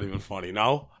documentaries. It's not even funny.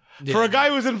 No. Yeah. For a guy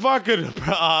who's in fucking,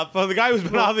 for the guy who's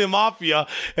been out of the mafia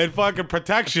and fucking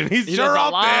protection, he's He sure does a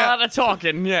out there. lot of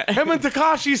talking. Yeah. Him and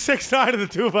Tekashi 6ix9ine of the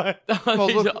 2 by. Well,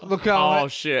 look how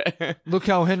shit. look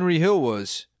how Henry Hill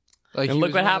was. Like, And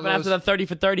look what happened after the 30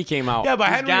 for 30 came out. Yeah, but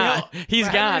He's Henry gone. Hill, He's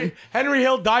gone. Henry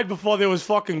Hill died before there was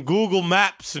fucking Google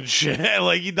Maps and shit.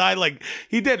 Like he died, like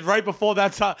he did right before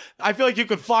that time. I feel like you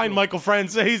could find Michael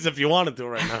Franzese if you wanted to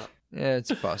right now. Yeah,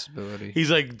 it's a possibility. He's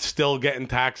like still getting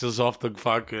taxes off the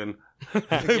fucking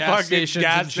gas stations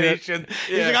gas and shit. station.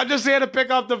 Yeah. He's like, I'm just here to pick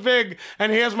up the Vig,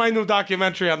 and here's my new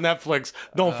documentary on Netflix.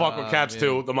 Don't fuck with cats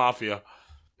too. The Mafia.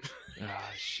 Ah,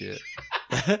 shit.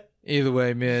 Either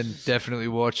way, man, definitely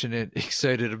watching it.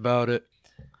 Excited about it.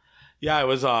 Yeah, I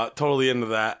was totally into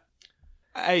that.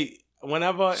 Hey,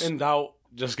 whenever in doubt,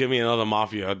 just give me another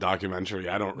Mafia documentary.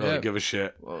 I don't really give a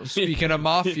shit. Well, speaking of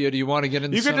Mafia, do you want to get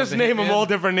into You could just name them all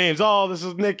different names. Oh, this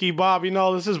is Nicky, Bobby.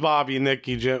 No, this is Bobby,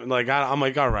 Nicky, Jim. Like, I'm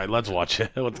like, all right, let's watch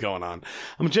it. What's going on?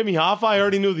 I'm Jimmy Hoffa. I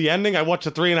already knew the ending. I watched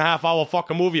a 3.5 hour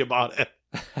fucking movie about it.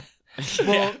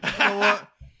 Well, you know what?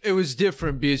 It was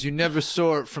different because you never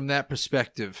saw it from that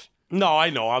perspective. No, I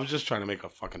know. I was just trying to make a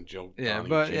fucking joke. Yeah, Donnie,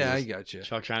 but Jesus. yeah, I got you.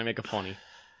 Chuck trying to make it funny.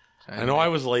 I know I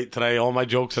was late today. All my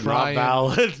jokes are Trying. not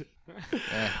valid.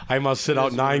 I must sit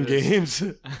out 9 games.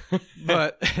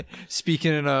 But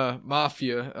speaking of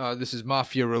Mafia, this is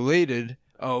Mafia related.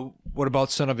 What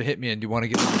about Son of a Hitman? Do you want to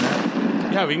get into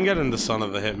that? Yeah, we can get into Son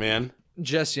of the Hitman.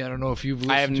 Jesse, I don't know if you've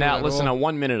listened I have to not it listened at to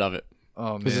 1 minute of it. all.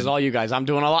 Oh, man. This is all you guys. I'm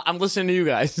doing a lot. I'm listening to you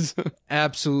guys.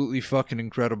 Absolutely fucking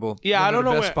incredible. Yeah, One I don't of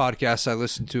know the best podcasts I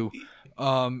listened to.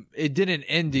 It didn't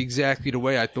end exactly the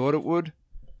way I thought it would.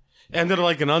 Ended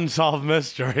like an unsolved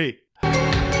mystery.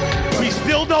 We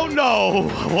still don't know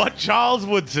what Charles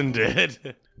Woodson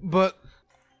did. But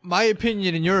my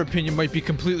opinion and your opinion might be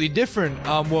completely different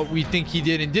on what we think he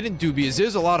did and didn't do, because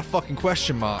there's a lot of fucking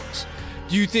question marks.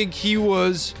 Do you think he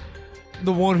was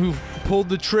the one who pulled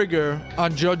the trigger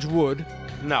on Judge Wood?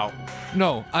 No.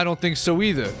 No, I don't think so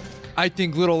either. I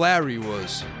think Little Larry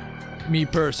was. Me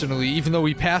personally, even though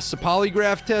he passed the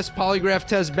polygraph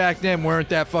tests back then weren't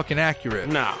that fucking accurate.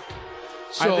 No.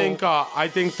 So, I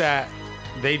think that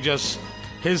they just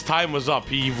his time was up.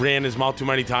 He ran his mouth too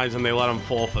many times and they let him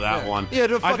fall for that one. Yeah,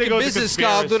 the I think fucking it was a business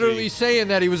guy conspiracy. literally saying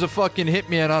that he was a fucking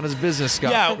hitman on his business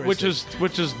guy. Yeah, which is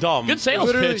dumb. Good sales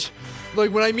Literally, pitch.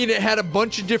 like when I mean it had a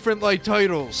bunch of different like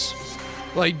titles,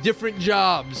 like different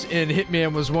jobs, and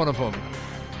Hitman was one of them.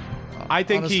 I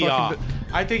think Honest fucking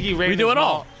I think he ran We his do it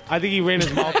all. mouth. I think he ran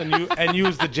his mouth and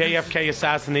used the JFK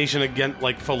assassination again,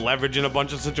 like for leverage in a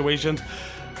bunch of situations.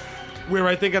 Where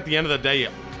I think at the end of the day,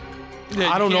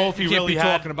 I don't know if he really be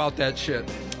had. talking about that shit.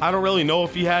 I don't really know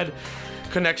if he had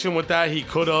connection with that. He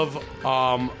could have,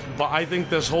 but I think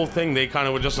this whole thing they kind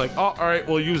of were just like, oh, all right,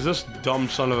 we'll use this dumb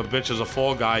son of a bitch as a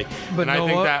fall guy. But and I know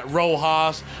think what? that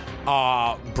Rojas,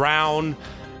 Brown,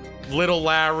 Little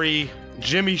Larry,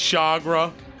 Jimmy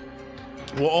Chagra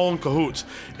were all in cahoots.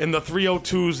 In the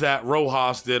 302s that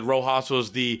Rojas did, Rojas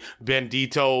was the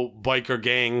Bandito biker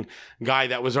gang guy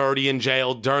that was already in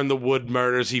jail during the Wood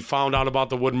murders. He found out about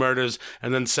the Wood murders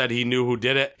and then said he knew who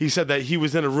did it. He said that he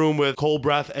was in a room with Cold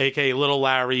Breath, aka Little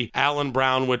Larry, Alan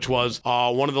Brown, which was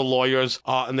one of the lawyers,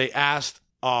 and they asked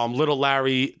Little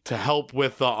Larry to help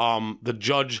with the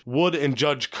Judge Wood and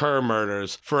Judge Kerr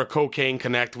murders for a cocaine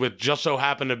connect with just so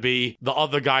happened to be the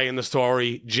other guy in the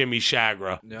story, Jimmy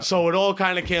Chagra. Yep. So it all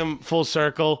kind of came full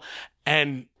circle,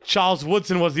 and Charles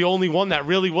Woodson was the only one that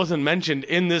really wasn't mentioned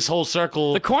in this whole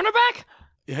circle. The cornerback?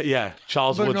 Yeah,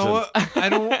 Charles But Woodson. you know what?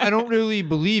 I don't really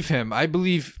believe him. I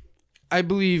believe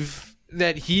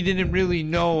that he didn't really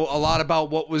know a lot about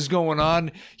what was going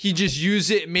on. He just used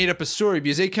it and made up a story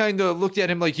because they kind of looked at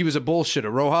him like he was a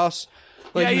bullshitter. Rojas,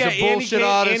 like he was a bullshit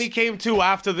artist. And he came too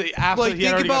after like he had think already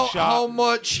got about shot. how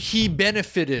much he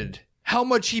benefited. How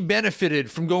much he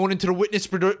benefited from going into the witness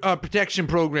protection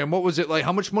program. What was it like?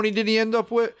 How much money did he end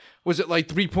up with? Was it like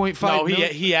 3.5 No,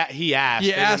 million? he asked. He They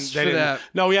asked didn't- for that.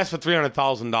 No, he asked for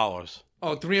 $300,000.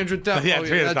 Oh, 300,000. Yeah, Oh,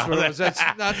 yeah, that's what it was. That's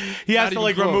not. He not has to even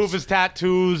like close. remove his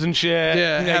tattoos and shit.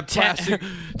 Yeah, have plastic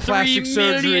 $3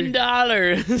 surgery.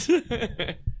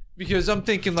 million. Because I'm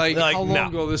thinking like how long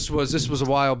ago this was. This was a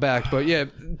while back, but yeah,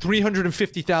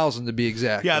 350,000 to be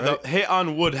exact. Yeah, right? the hit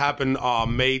on wood happened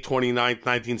May 29th,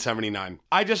 1979.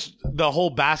 The whole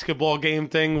basketball game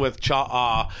thing with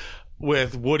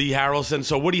Woody Harrelson.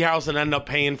 So Woody Harrelson ended up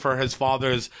paying for his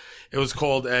father's, it was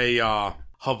called a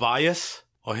Havias.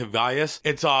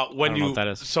 It's when I don't know what that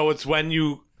is. So it's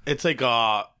when it's like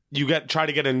you try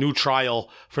to get a new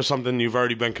trial for something you've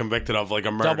already been convicted of, like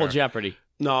a murder. Double jeopardy.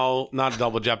 No, not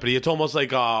double jeopardy. It's almost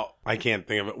like I can't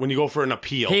think of it. When you go for an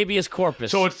appeal. Habeas corpus.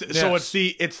 So it's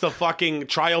the fucking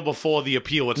trial before the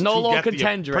appeal. It's no to law get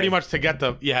contendere. pretty much to get the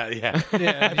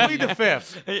I plead the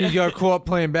fifth. He got caught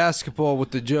playing basketball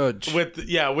with the judge. With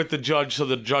the judge, so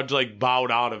the judge like bowed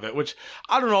out of it, which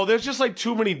I don't know. There's just like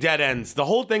too many dead ends. The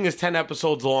whole thing is 10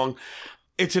 episodes long.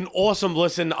 It's an awesome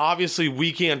listen. Obviously,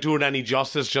 we can't do it any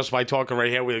justice just by talking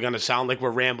right here. We're going to sound like we're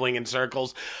rambling in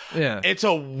circles. Yeah. It's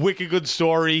a wicked good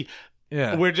story.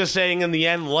 Yeah. We're just saying in the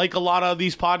end, like a lot of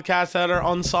these podcasts that are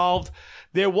unsolved,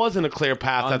 there wasn't a clear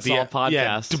path at the end.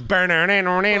 Podcast.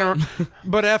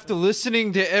 But after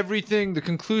listening to everything, the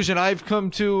conclusion I've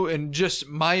come to, and just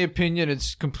my opinion,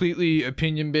 it's completely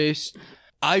opinion based.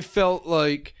 I felt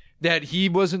like that he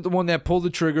wasn't the one that pulled the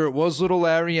trigger. It was Little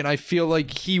Larry, and I feel like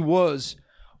he was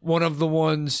one of the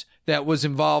ones that was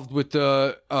involved with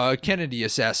the Kennedy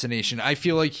assassination. I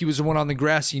feel like he was the one on the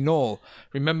grassy knoll.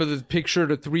 Remember the picture of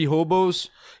the 3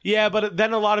 hobos? Yeah, but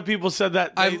then a lot of people said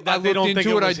that they don't think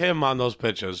it was him on those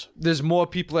pictures. There's more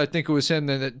people that think it was him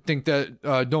than that think that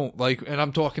don't. Like, and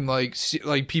I'm talking like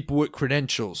people with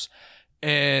credentials.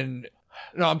 And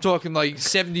no, I'm talking like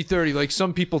 70-30. Like,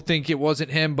 some people think it wasn't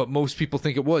him, but most people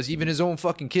think it was. Even his own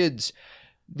fucking kids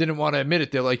didn't want to admit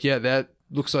it. They're like, yeah, that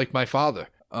looks like my father.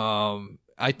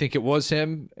 I think it was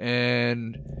him,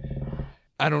 and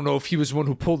I don't know if he was the one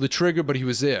who pulled the trigger, but he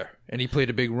was there, and he played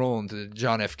a big role in the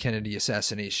John F. Kennedy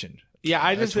assassination.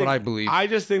 Yeah, That's what I believe. I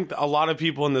just think a lot of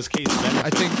people in this case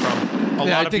benefit from a lot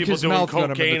I of think people his doing mouth got him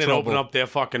cocaine into and open trouble. up their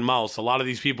fucking mouths. A lot of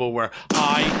these people were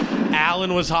high.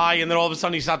 Alan was high, and then all of a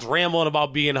sudden he starts rambling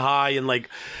about being high and like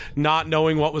not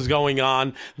knowing what was going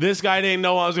on. This guy didn't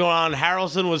know what was going on.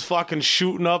 Harrelson was fucking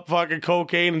shooting up fucking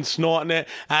cocaine and snorting it,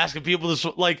 asking people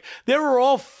to like. They were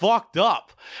all fucked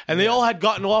up, and they all had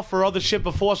gotten off for other shit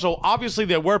before. So obviously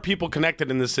there were people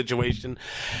connected in this situation.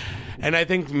 And I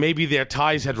think maybe their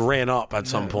ties had ran up at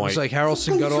some point. It's like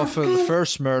Harrelson got off for the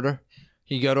first murder.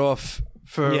 He got off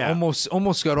for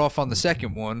almost got off on the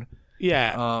second one.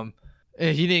 Yeah.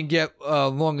 And he didn't get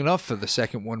long enough for the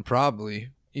second one, probably.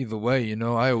 Either way, you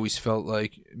know, I always felt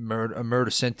like a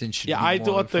murder sentence should be I more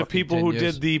thought than the people 10 who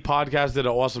years. did the podcast did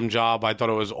an awesome job. I thought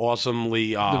it was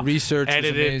awesomely The research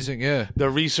edited. was amazing, yeah. The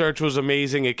research was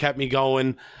amazing. It kept me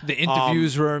going. The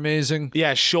interviews were amazing.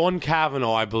 Yeah, Sean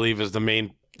Cavanaugh, I believe, is the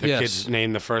Yes. kid's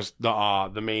name,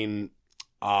 the main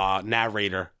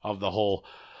narrator of the whole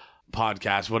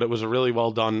podcast. But it was a really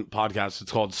well done podcast.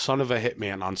 It's called Son of a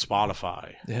Hitman on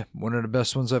Spotify. Yeah, one of the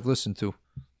best ones I've listened to.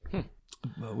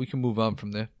 Well, we can move on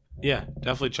from there. Yeah,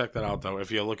 definitely check that out, though, if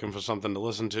you're looking for something to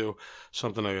listen to,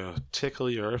 something to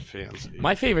tickle your fancy.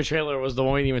 My favorite trailer was the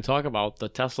one we didn't even talk about, the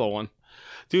Tesla one.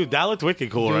 Dude, that looked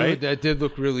wicked cool, Dude, right? that did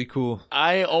look really cool.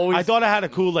 I thought it had a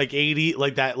cool like 80s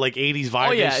vibe.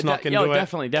 Oh yeah, they snuck into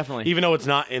it. definitely. Even though it's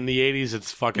not in the 80s,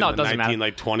 it's fucking No, it the doesn't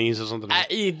 20s or something.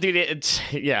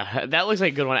 Dude, that looks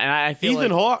like a good one, and I feel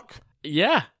Ethan like, Hawke.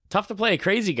 yeah, tough to play a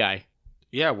crazy guy.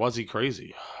 Yeah, was he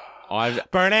crazy? Oh,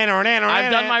 I've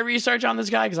done my research on this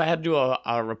guy because I had to do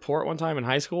a report one time in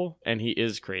high school, and he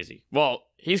is crazy. Well,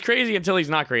 he's crazy until he's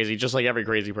not crazy, just like every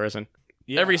crazy person.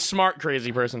 Yeah. Every smart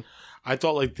crazy person. I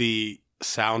thought like the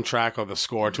soundtrack or the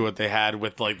score to it they had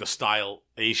with like the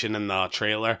stylization in the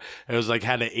trailer. It was like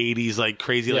had an 80s like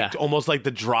crazy, like almost like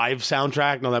the Drive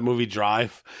soundtrack. No, that movie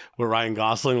Drive with Ryan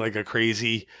Gosling, like a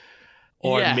crazy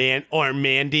or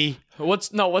Mandy. What's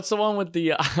the one with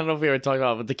the I don't know if we were talking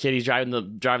about, but the kid he's driving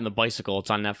the bicycle. It's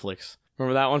on Netflix.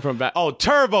 Remember that one from back? Oh,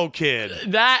 Turbo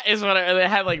Kid. That is what they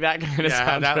had, like that kind of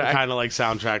soundtrack. That kind of like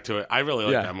soundtrack to it. I really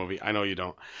like that movie. I know you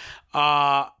don't.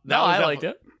 I liked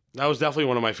it. That was definitely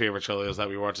one of my favorite trailers that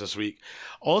we watched this week.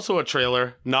 Also a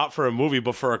trailer, not for a movie,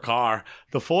 but for a car.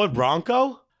 The Ford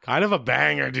Bronco? Kind of a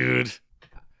banger, dude.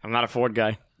 I'm not a Ford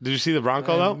guy. Did you see the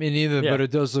Bronco, though? Me neither, Yeah. but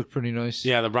it does look pretty nice.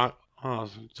 Yeah, the Bronco. Oh,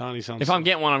 Johnny sounds... If I'm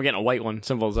getting one, I'm getting a white one.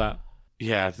 Simple as that.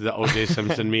 Yeah, it's the O.J.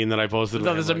 Simpson meme that I posted.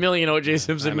 There's a million O.J.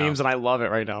 Simpson I know. memes, and I love it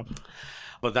right now.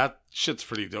 But that shit's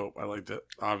pretty dope. I liked it.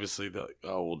 Obviously,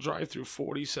 we'll drive through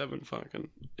 47 fucking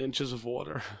inches of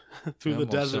water through the I'm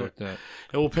all set desert. with that.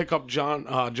 It will pick up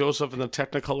Joseph in the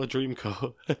Technicolor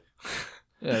Dreamcoat.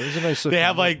 Yeah, it was a nice. They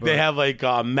have like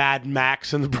Mad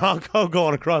Max and the Bronco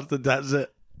going across the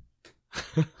desert.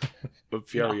 With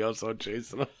Furioso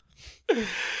chasing him.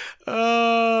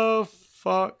 Oh,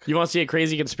 fuck. You want to see a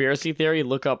crazy conspiracy theory?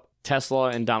 Look up Tesla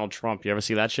and Donald Trump. You ever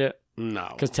see that shit? No.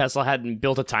 Because Tesla hadn't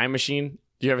built a time machine.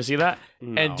 Do you ever see that?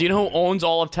 No. And do you know who owns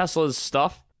all of Tesla's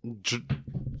stuff?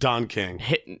 Don King.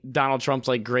 Donald Trump's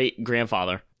like great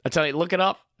grandfather. I tell you, look it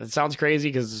up. It sounds crazy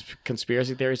because it's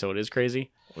conspiracy theory, so it is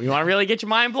crazy. You want to really get your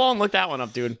mind blown? Look that one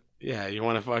up, dude. Yeah, you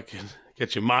want to fucking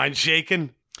get your mind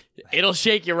shaken? It'll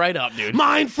shake you right up, dude.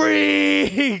 Mind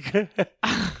freak!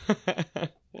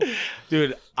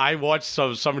 Dude, I watched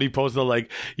somebody posted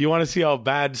like, you want to see how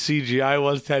bad CGI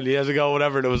was 10 years ago,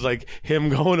 whatever, and it was like him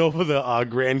going over the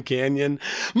Grand Canyon.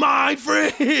 Mind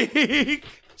freak!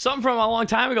 Something from a long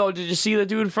time ago. Did you see the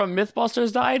dude from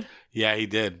Mythbusters died? Yeah, he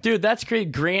did. Dude, that's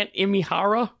great. Grant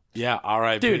Imahara. Yeah,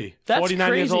 R.I.P. Dude, that's 49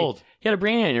 crazy. years old. He had a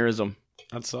brain aneurysm.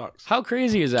 That sucks. How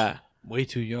crazy is that? Way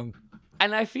too young.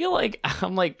 And I feel like,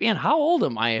 I'm like, man, how old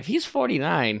am I? If he's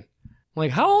 49, I'm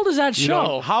like, how old is that show? You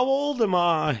know, how old am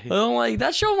I? I'm like,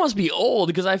 that show must be old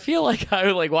because I feel like I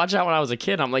would like watch that when I was a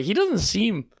kid. I'm like, he doesn't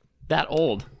seem that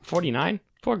old. 49?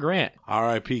 Poor Grant.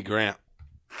 R.I.P. Grant.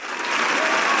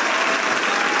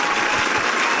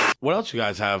 What else you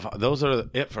guys have? Those are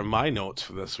it for my notes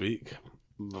for this week.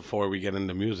 Before we get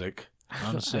into music,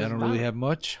 Honestly, I don't really have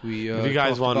much. if you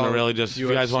guys want to really just, if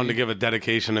you guys wanted to give a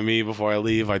dedication to me before I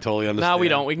leave, I totally understand. No, we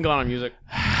don't. We can go on music.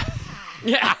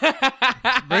 Yeah.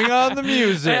 Bring on the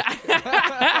music.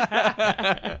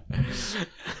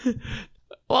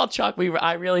 Well, Chuck,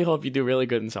 I really hope you do really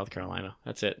good in South Carolina.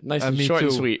 That's it. Nice and me short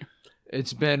and too. sweet.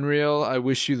 It's been real. I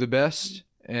wish you the best.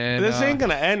 And This ain't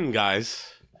gonna end, guys.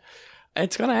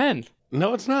 It's going to end.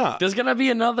 No, it's not. There's going to be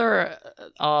another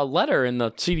letter in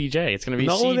the CDJ. It's going to be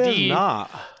No, CD there's not.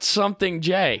 something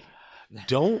J.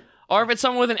 Don't Or if it's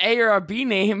someone with an A or a B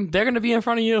name, they're going to be in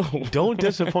front of you. don't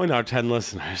disappoint our 10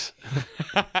 listeners.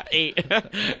 8.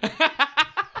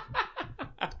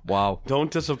 wow. Don't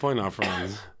disappoint our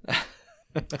friends.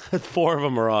 4 of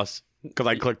them are us because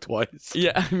I clicked twice.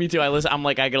 Yeah, me too. I'm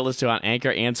like, I got to listen to it on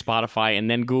Anchor and Spotify and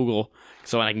then Google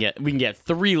so we can get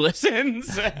 3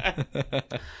 listens.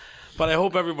 But I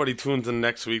hope everybody tunes in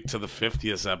next week to the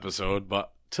 50th episode.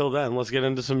 But till then, let's get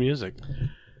into some music.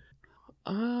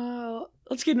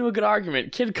 Let's get into a good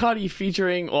argument. Kid Cudi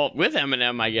with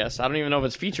Eminem, I guess. I don't even know if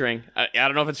it's featuring. I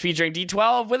don't know if it's featuring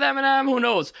D12 with Eminem. Who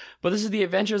knows? But this is the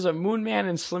adventures of Moon Man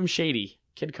and Slim Shady.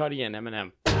 Kid Cudi and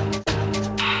Eminem.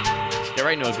 Get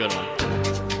right into a good one.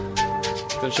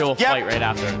 The show will fight right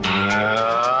after.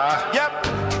 Yep.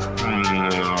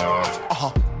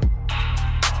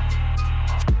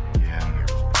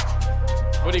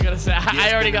 What are you gonna say?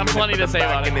 I already got plenty to say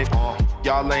about it.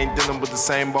 Y'all ain't dealing with the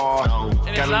same ball.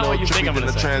 And it's not what you think I'm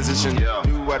gonna say. Transition.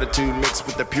 New attitude mixed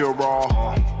with the pure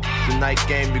raw. The night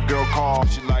game, your girl call.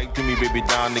 She like, do me, baby,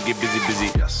 down to get busy.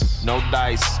 Yes. No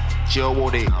dice, chill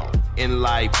with it. In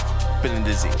life, feeling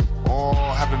dizzy.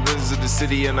 Having visited the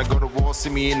city and I go to war. See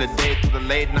me in the day through the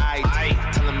late night.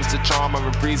 Telling Mr. Charm I'm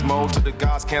in freeze mode. To the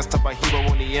gods can't stop a hero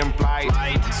when he in flight.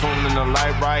 Swimming in the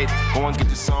light right. Go and get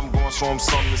you some, go and show him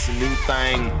something. It's a new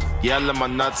thing. Yeah, let my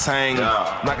nuts hang.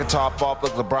 Knock a top off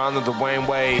like LeBron or Dwayne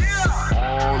Wade.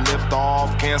 Lift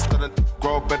off, can't start it.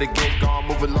 Grow, better get gone,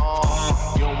 move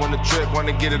along. You don't want to trip, want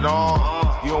to get it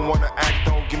on. You don't want to act,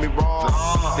 don't get me wrong.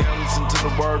 They don't listen to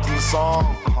the words in the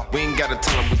song. We ain't gotta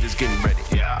tell them, we're just getting ready.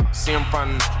 See them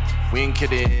frontin', we ain't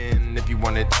kidding. If you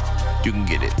want it, you can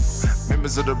get it.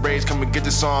 Members of the rage, come and get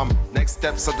this on. Next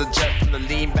steps of the jet from the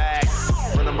lean back.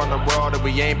 Run around the world and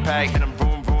we ain't packed. Hit them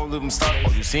boom, boom, leave them stuck.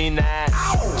 Oh, you seen that?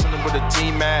 Chillin' with a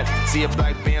team at. See a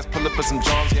black bands pull up with some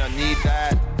drums, yeah, I need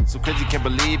that. So crazy, can't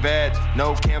believe it.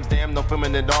 No cams, damn, no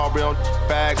filming at all. Real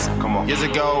facts. Come on. Years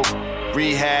ago,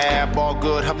 rehab, all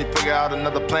good. Help me figure out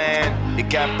another plan. It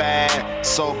got bad,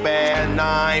 so bad.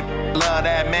 Love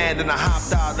that man. Then I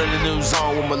hopped out of the new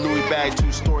zone with my Louis bag.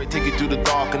 2-story, take you through the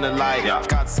dark and the light.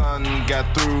 Got sun,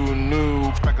 got through, new.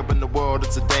 Back up in the world,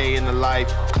 it's a day in the life.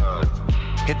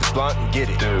 Hit the blunt and get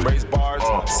it. Raise bars,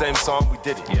 same song, we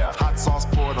did it. Hot sauce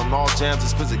poured on all jams.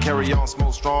 Explicit, carry on,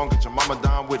 smoke strong. Get your mama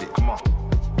down with it. Come on.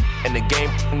 And the game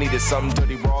needed something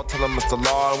dirty raw. Tell them it's the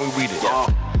law and we read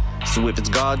it. So if it's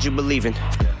God you believe in,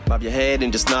 bob your head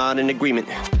and just nod in agreement.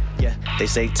 Yeah, they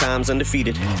say time's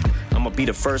undefeated. I'ma be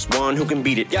the first one who can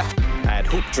beat it. Yeah, I had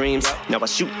hoop dreams, now I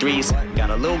shoot threes. Got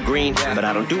a little green, but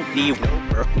I don't do leave.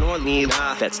 Nor lean,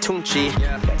 that's Tunchi,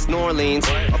 that's New Orleans.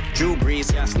 Up Drew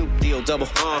Brees, Snoop Deal double.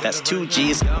 That's 2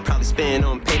 G's. Probably spin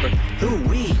on paper.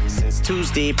 Ooh-wee. Since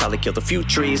Tuesday, probably killed a few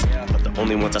trees. But the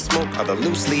only ones I smoke are the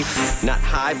loose leaf. Not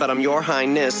high, but I'm your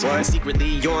highness. And secretly,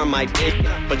 you're my dick.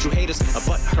 But you haters, a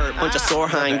butt hurt, bunch of sore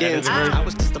hind ends. I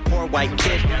was just a poor white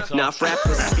kid. Now if rap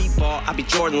was a speedball, I'd be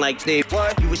Jordan like Dave.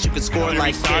 You wish you could score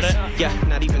like this. Yeah,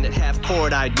 not even at half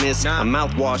court I'd miss. A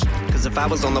mouthwash, cause if I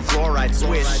was on the floor I'd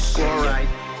swish.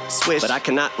 Swish, but I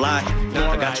cannot lie.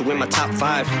 I got you in my top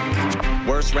 5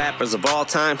 worst rappers of all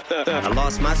time. I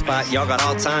lost my spot, y'all got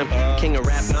all time. King of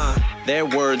rap, nah, their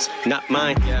words, not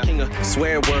mine. King of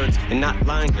swear words and not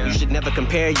lying. You should never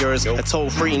compare yours. A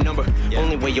toll-free number,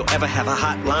 only way you'll ever have a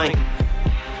hotline.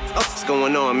 Oh, what's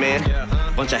going on, man?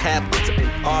 Bunch of half-wits up in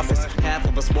office. Half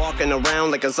of us walking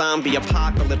around like a zombie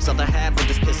apocalypse. Other half are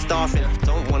just pissed off and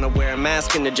don't want to wear a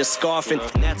mask and they're just scoffing.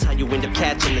 And that's how you end up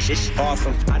catching the shit off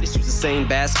them. I just use the same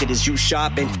basket as you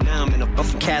shopping. Now I'm in a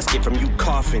buffing casket from you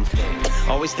coughing.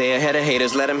 Always stay ahead of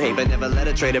haters, let them hate, but never let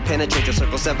a traitor penetrate your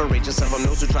circle. Separate yourself from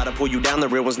those who try to pull you down. The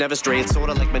real one's never straight,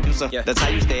 sorta like Medusa. That's how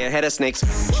you stay ahead of snakes.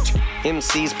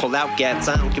 MCs pull out gats,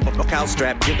 I don't give a cow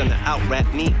strap. You're gonna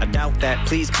out-rap me, I doubt that.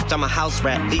 Please, bitch, I'm a house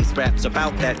rat. These raps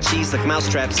about that cheese like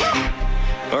mousetraps.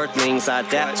 Earthlings, I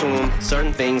adapt to them.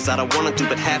 Certain things I don't wanna do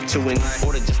but have to in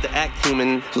order just to act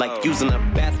human. Like using a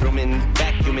bathroom and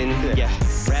vacuuming. Yeah,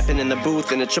 rapping in the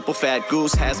booth in a triple fat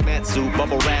goose hazmat suit.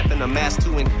 Bubble wrap and a mask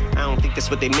too. And I don't think that's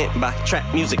what they meant by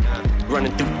trap music.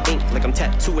 Running through ink like I'm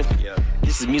tattooing.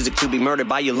 This is music to be murdered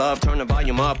by your love. Turn the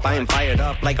volume up, I am fired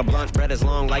up like a blunt. Bread is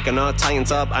long like a nut,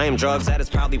 tie-ins up. I am drugs, that is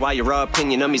probably why your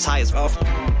opinion of me's high as fuck.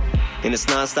 And it's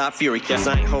non-stop fury, cause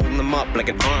I ain't holding them up like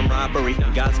an armed robbery.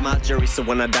 God's my jury, so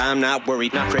when I die I'm not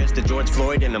worried. Not prayers to George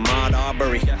Floyd and Ahmaud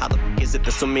Arbery. How the f*** is it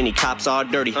that so many cops are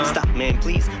dirty? Stop, man,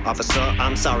 please. Officer,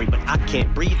 I'm sorry, but I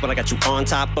can't breathe when I got you on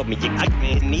top of me. I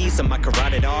can't knees on my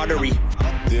carotid artery.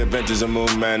 The Adventures of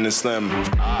Moon Man and Slim.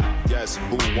 Yes,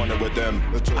 who wanted with them?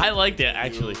 I liked it,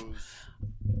 actually.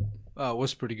 It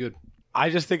was pretty good.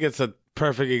 I just think it's a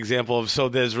perfect example of, so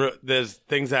there's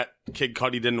things that Kid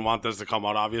Cudi didn't want this to come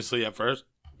out, obviously, at first.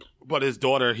 But his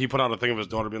daughter, he put out a thing of his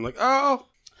daughter being like, oh,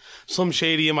 Slim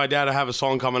Shady and my dad have a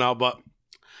song coming out. But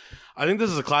I think this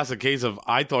is a classic case of,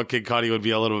 I thought Kid Cudi would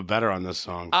be a little bit better on this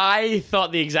song. I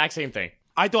thought the exact same thing.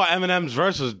 I thought Eminem's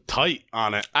verse was tight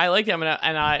on it. I liked Eminem,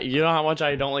 and you know how much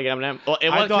I don't like Eminem? Well, it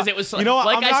was because it was, you know what,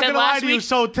 like I'm I not said gonna lie last to week. you,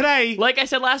 so today, like I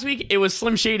said last week, it was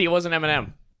Slim Shady, it wasn't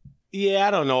Eminem. Yeah,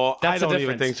 I don't know. That's I don't the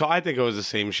even difference. think so. I think it was the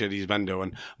same shit he's been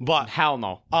doing. But Hell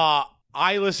no.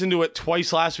 I listened to it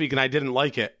twice last week and I didn't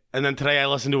like it. And then today I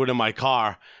listened to it in my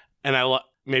car, and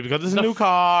maybe because it's a new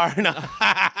car. No.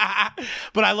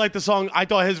 But I like the song. I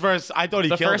thought his verse, I thought he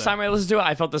The killed first it. time I listened to it,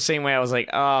 I felt the same way. I was like,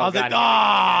 oh, I was God.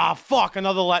 like, fuck,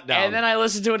 another letdown. And then I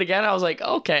listened to it again. I was like,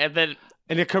 okay. And then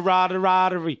And the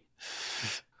camaraderie.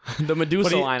 the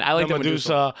Medusa line. I like the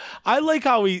Medusa. I like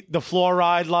how the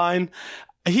fluoride line.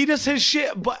 He does his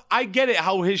shit, but I get it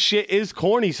how his shit is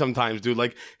corny sometimes, dude.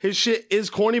 Like, his shit is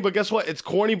corny, but guess what? It's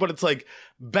corny, but it's like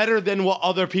better than what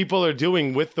other people are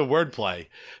doing with the wordplay.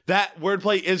 That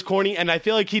wordplay is corny, and I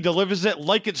feel like he delivers it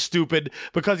like it's stupid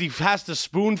because he has to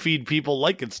spoon feed people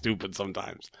like it's stupid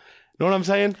sometimes. Know what I'm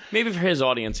saying? Maybe for his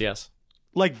audience, yes.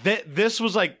 Like, this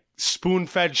was like spoon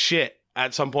fed shit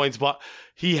at some points, but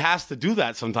he has to do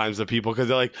that sometimes to people because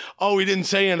they're like, oh, he didn't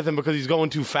say anything because he's going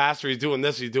too fast or he's doing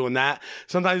this, he's doing that.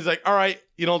 Sometimes he's like, all right,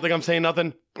 you don't think I'm saying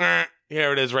nothing?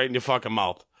 Here it is right in your fucking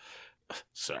mouth.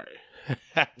 Sorry.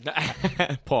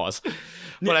 Pause.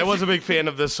 But I was a big fan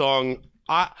of this song.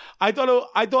 I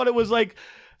thought it was like,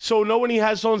 so when he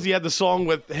has songs, he had the song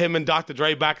with him and Dr.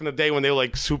 Dre back in the day when they were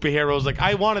like superheroes. Like,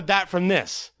 I wanted that from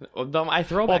this. I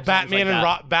throw Well, back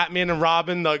Batman and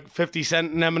Robin, the 50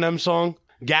 Cent and Eminem song.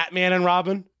 Gatman and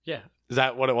Robin? Yeah. Is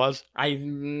that what it was?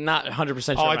 I'm not 100%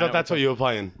 sure. Oh, I thought that's what you were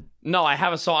playing. No, I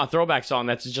have a throwback song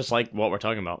that's just like what we're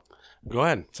talking about. Go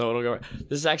ahead. So it'll go.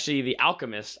 This is actually The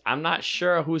Alchemist. I'm not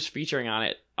sure who's featuring on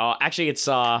it. Actually, it's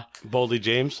Boldy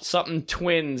James. something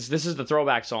Twins. This is the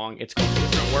throwback song. It's called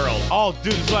Different World. Oh,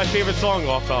 dude, this is my favorite song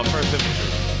off the First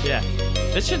Infantry. Yeah.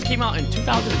 This shit came out in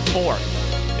 2004.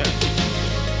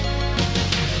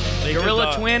 They Gorilla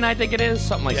did, Twin, I think it is.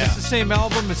 Something like Yeah. It's the same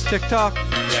album as TikTok.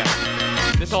 Yeah.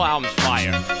 that. This whole album's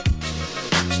fire.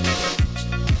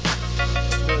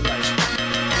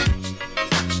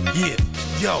 Yeah,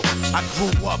 yo, I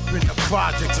grew up in the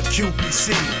projects of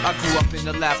QBC. I grew up in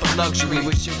the lap of luxury,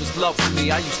 wish it was love for me.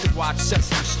 I used to watch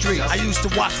Sesame Street. I used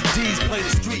to watch the D's play the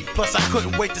street, plus I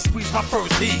couldn't wait to squeeze my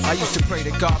first heat. I used to pray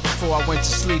to God before I went to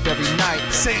sleep every night.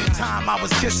 Same time I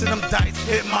was kissing them dice,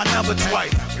 hit my number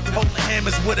twice. Holding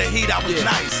hammers with a heat, I was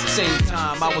nice. Same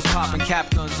time, I was popping cap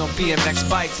guns on BMX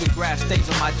bikes with grass stains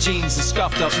on my jeans and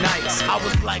scuffed up nights. I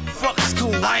was like, fuck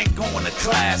school, I ain't going to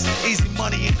class. Easy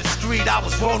money in the street, I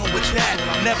was rolling with that.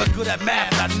 Never good at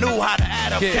math, I knew how to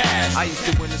add up cash. I used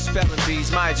to win the spelling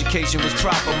bees, my education was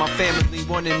proper. My family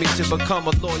wanted me to become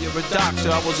a lawyer, a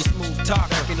doctor. I was a smooth talker.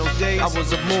 Back in those days, I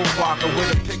was a moonwalker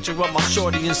with a picture of my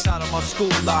shorty inside of my school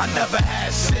locker. I never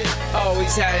had shit,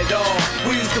 always had it all.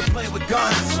 We used to play with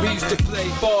guns, we used to play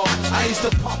ball. I used to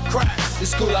pump cracks. In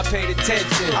school I paid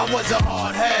attention, I was a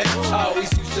hard head, I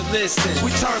always used to listen.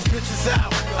 We turned bitches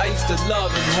out, I used to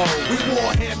love and hold. we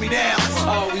wore hand-me-downs,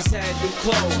 I always had new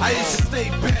clothes. I used to stay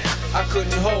bent, I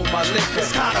couldn't hold my liquor.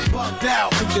 it's kinda bugged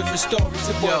out. Two different stories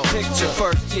in one picture.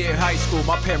 First year high school,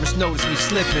 my parents noticed me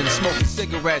slipping, smoking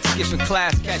cigarettes, skipping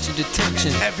class, catching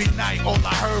detention. Every night all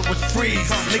I heard was freeze.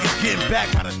 Niggas getting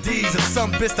back by the D's and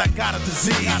some bitch that got a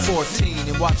disease. 14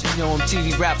 and watching Yo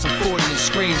MTV raps on 40 inch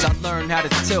screens. I learned how to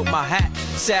tilt my hat,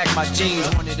 sag my jeans.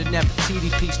 Wanted a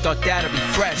Nefertiti piece, thought that'd be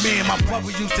fresh. Me and my brother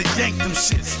used to yank them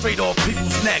shit straight off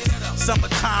people's necks.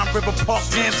 Summertime, River Park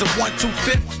jams at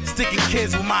 125th. Sticking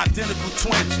kids with my identical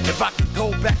twin. If I could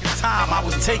go back in time, I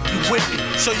would take you with me.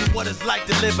 Show you what it's like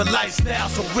to live a lifestyle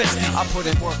so risky. I put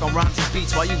in work on rhymes and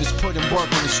beats while you was putting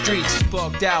work on the streets.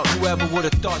 Bugged out, whoever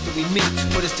would've thought that we meet.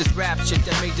 But it's this rap shit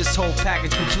that made this whole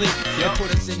package complete. They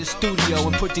put us in the studio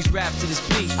and put these raps to this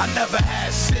beat. I never had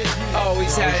shit,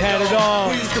 Always had it all.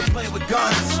 we used to play with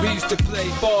guns, We used to play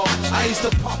ball. I used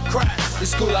to pump cracks. In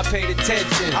school I paid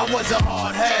attention, I was a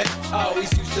hard head, I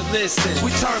always used to listen. we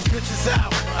turned bitches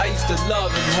out, I used to love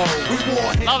and we hold.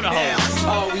 wore hand-me-downs,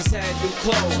 I always had new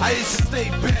clothes. I used to stay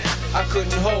bent, I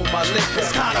couldn't hold my liquor.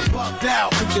 it's kinda bugged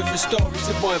out. Two different stories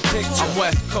in one picture. I'm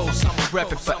West Coast, I'ma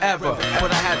rep it forever.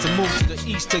 But I had to move to the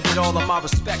East to get all of my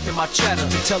respect and my cheddar.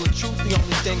 To tell the truth, the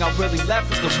only thing I really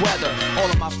left is the weather. All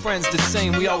of my friends the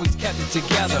same, we always kept it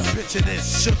together. Picture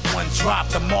this, shook one, drop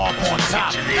the mark on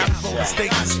top. Now we rolling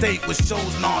state to state with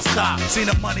shows non-stop. Seen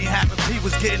the money happen, P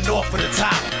was getting off of the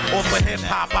top. Off of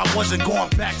hip-hop, I wasn't going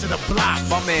back to the block.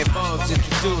 My man Bugs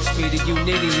introduced me to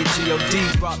Unity and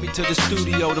G.O.D. Brought me to the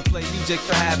studio to play music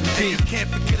for having And P. you can't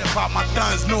forget about my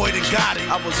guns, Noid and Gotti.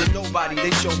 I was a nobody,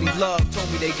 they showed me love, told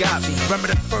me they got me. Remember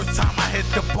the first time I hit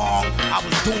the bong, I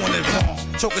was doing it wrong.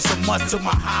 Choking so much till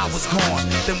my high was gone.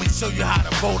 Then we show you how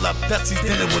to roll up Dusty's,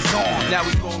 then it was on. Now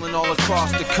we rolling all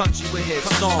across the country with hit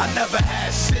songs. I never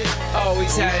had shit,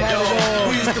 Always had it all.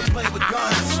 we used to play with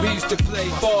guns. We used to play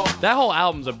ball. That whole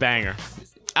album's a banger.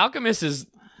 Alchemist is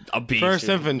a beast. First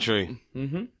dude. Infantry.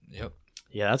 Yep.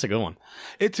 Yeah, that's a good one.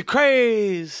 It's a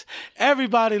craze.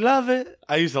 Everybody love it.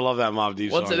 I used to love that Mobb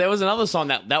Deep song. There was another song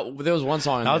that there was one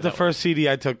song. That was the first CD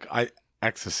I took.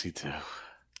 Ecstasy too.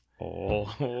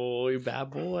 Oh, you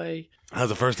bad boy. That was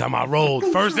the first time I rolled.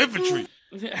 First Infantry.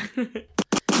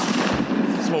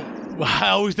 So I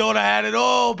always thought I had it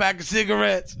all. Pack of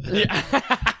cigarettes. Yeah.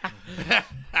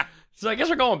 So I guess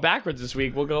we're going backwards this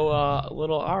week. We'll go a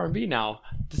little R&B now.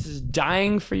 This is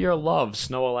 "Dying for Your Love,"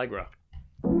 Snow Allegra.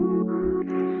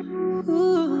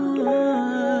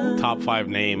 Top 5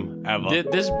 name ever.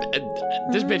 This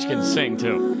bitch can sing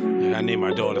too. I named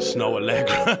my daughter Snow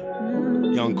Allegra.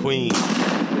 Young Queen.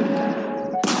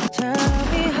 Tell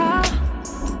me how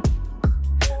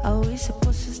are we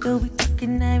supposed to still be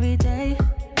talking every day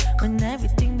when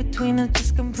everything between us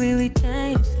just completely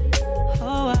changed?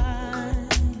 Oh,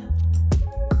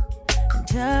 and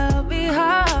tell me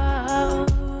how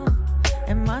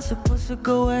am I supposed to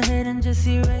go ahead and just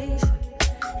erase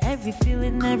every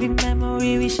feeling, every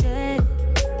memory we shared?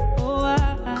 Oh,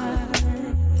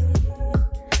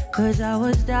 cause I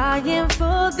was dying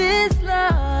for this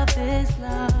love, this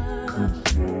love.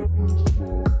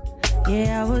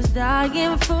 Yeah, I was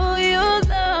dying for your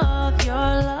love, your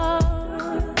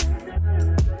love.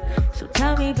 So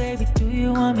tell me, baby, do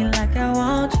you want me like I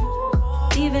want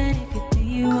you? Even if you do,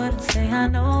 you wouldn't say I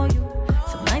know you.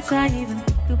 Some nights I even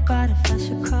think about if I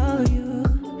should call you,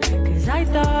 cause I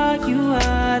thought you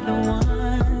were the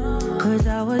one. Cause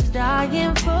I was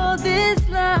dying for this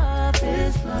love,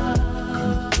 this love.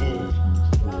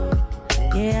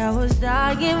 Yeah, I was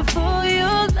dying for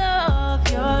your love,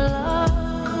 your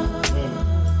love.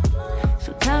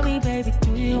 So tell me, baby,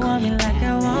 do you want me like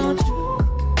I want you?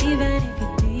 Even if you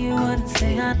do, you wouldn't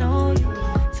say I know you.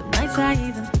 Some nights I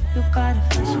even think about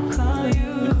if I should call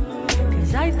you,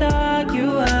 cause I thought you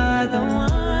were the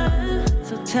one.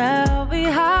 So tell me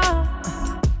how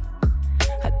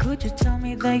could you tell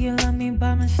me that you love me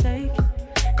by mistake?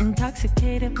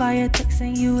 Intoxicated by a text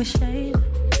and you ashamed.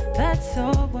 That's so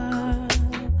wild.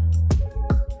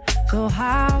 So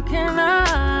how can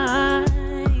I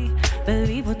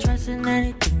believe or trust in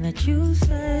anything that that you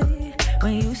say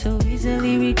when you so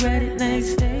easily regret it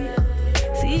next day.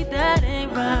 See, that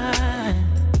ain't right.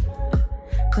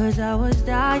 'Cause I was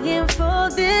dying for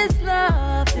this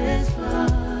love, this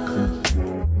love.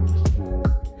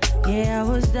 Yeah, I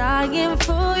was dying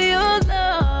for your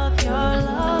love, your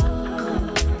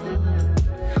love.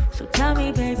 So tell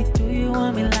me, baby, do you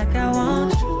want me like I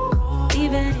want you?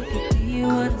 Even if you do, you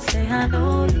wouldn't say I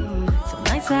know you. Some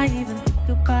nights I even think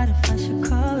about if I should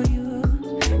call you.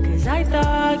 'Cause I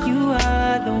thought you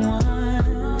were the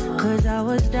one. 'Cause I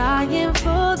was dying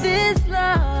for this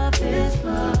love, this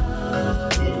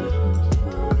love.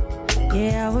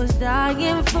 Yeah, I was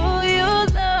dying for your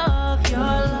love,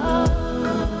 your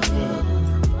love.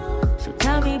 So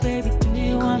tell me, baby, do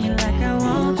you want me like I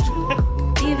want you?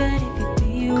 Even if you do,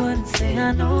 you wouldn't say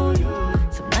I know you.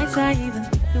 Some nights I even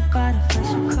think about if I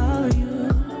should call you.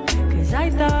 'Cause I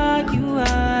thought you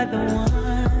were the one.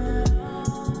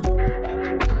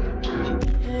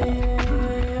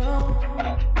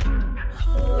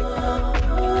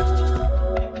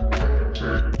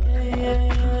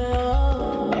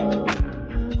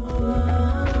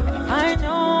 I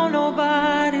know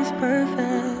nobody's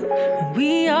perfect, and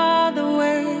we are the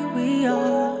way we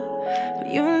are. But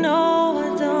you know I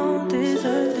don't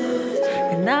deserve this,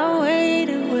 and I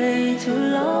waited way too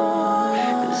long.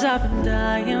 'Cause I've been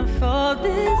dying for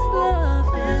this love,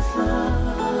 this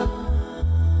love.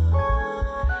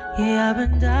 Yeah, I've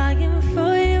been dying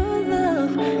for your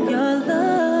love, your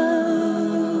love.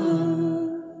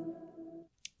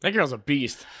 That girl's a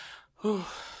beast.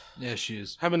 Yeah, she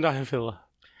is. I've been dying for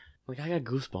Like, I got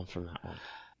goosebumps from that one.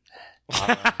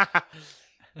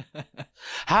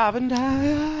 I've been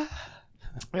dying.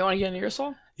 You want to get into your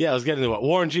song? Yeah, let's get into it.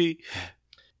 Warren G.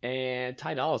 And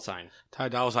Ty Dolla $ign. Ty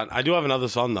Dolla $ign. I do have another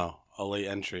song, though. A late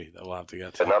entry that we'll have to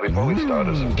get to. And now before we start,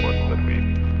 it's important that we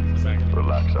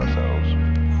relax ourselves.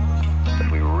 That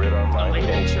we rid our minds of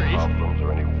any problems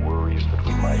or any worries that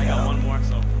we might I have. got one more,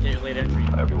 so get your late entry.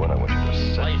 Everyone, I want you to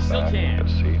sit Well, you still back can. in your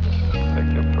seats.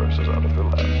 Take your purses out of your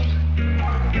laps.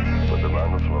 Put them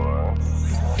on the floor.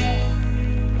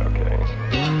 Okay.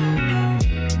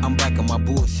 I'm back on my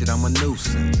bullshit, I'm a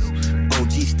nuisance.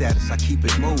 OG status, I keep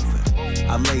it moving.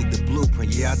 I laid the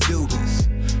blueprint, yeah, I do this.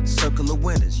 Circle of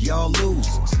winners, y'all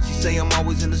losers. She say I'm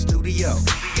always in the studio.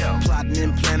 Plotting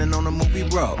and planning on a movie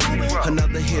road.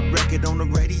 Another hit record on the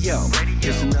radio.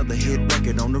 It's another hit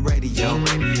record on the radio.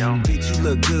 Bitch, you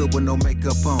look good with no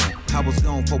makeup on. I was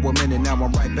gone for a minute, now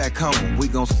I'm right back home. We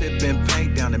gon' sip and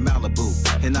paint down in Malibu.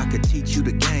 And I could teach you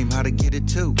the game, how to get it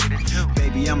too.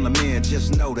 Baby, I'm the man,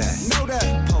 just know that.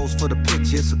 Pose for the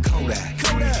picture, it's a Kodak.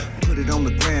 Put it on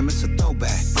the gram, it's a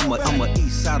throwback. I'm a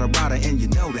East Side rider, and you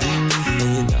know that.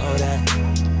 And you know that,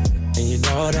 and you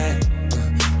know that.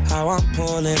 How I'm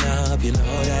pulling up, you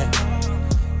know that,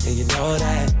 and you know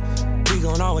that. We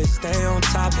gon' always stay on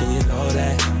top, and you know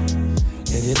that,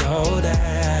 and you know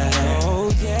that.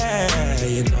 Oh yeah,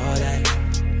 you know that,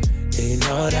 and you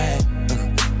know that.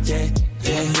 Yeah,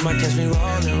 yeah, you might catch me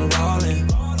rolling.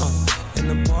 In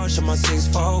the Porsche, my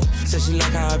 6'4". Said she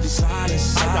like how I be sliding.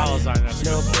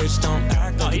 Little bitch don't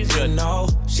act like you didn't know.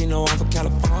 She know I'm from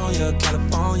California. Tell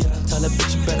that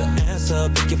bitch you better answer,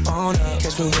 pick your phone up.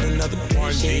 Catch me with another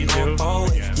bitch, she ain't gon'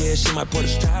 forward. Yeah, she might put a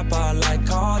strap out like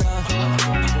Carter.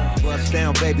 Bust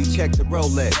down, baby, check the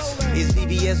Rolex. It's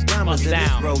VVS diamonds in this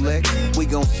Rolex. We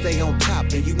gon' stay on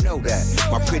top, and you know that.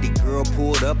 My pretty girl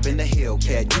pulled up in the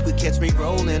Hellcat. You could catch me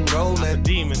rolling. I'm a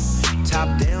demon. Top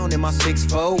down in my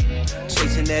 6'4".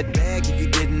 Chasing that bag if you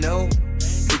didn't know.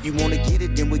 If you wanna get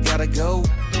it, then we gotta go.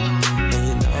 And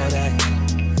you know that,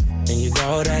 and you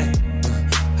know that.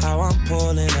 How I'm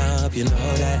pulling up, you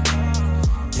know that,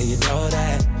 and you know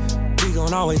that. We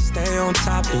gon' always stay on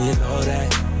top, and you know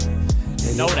that, and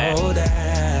you know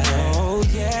that. Oh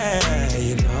yeah,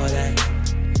 you know that,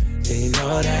 yeah, you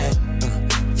know that.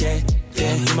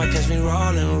 Yeah, you might catch me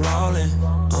rolling.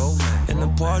 In the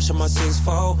Porsche, my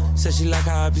 6'4". Said she like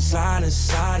how I be sliding.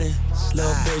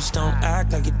 Little bitch don't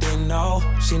act like you didn't know.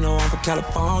 She know I'm from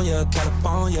California. Tell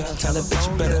that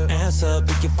bitch you better answer,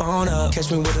 pick your phone up.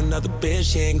 Catch me with another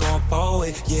bitch, she ain't gon'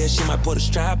 forward. Yeah, she might put a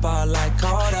strap out like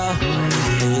Carter.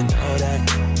 And you know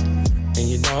that, and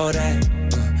you know that.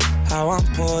 How I'm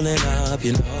pulling up,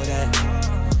 you know that,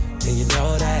 and you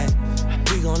know that.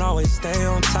 We gon' always stay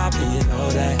on top, and you know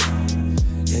that,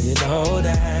 and you know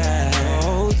that.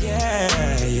 Oh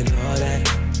yeah, you know that,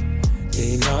 yeah,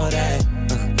 you know that.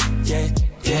 Yeah.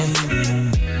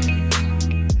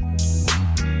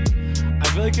 I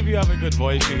feel like if you have a good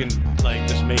voice, you can like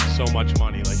just make so much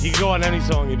money. Like you can go on any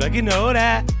song, you'd be like, you know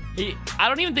that. I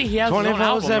don't even think he has his own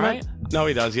album, right? No,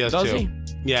 he does. He has Does two. he?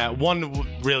 Yeah, one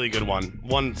really good one.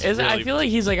 I feel like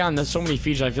he's like on so many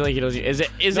features. I feel like he doesn't. Is it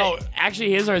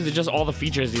actually his, or is it just all the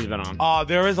features he's been on?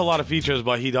 There is a lot of features,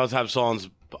 but he does have songs.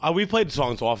 We played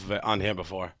songs off of it on here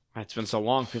before. It's been so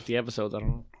long, 50 episodes. I don't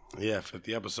know. Yeah,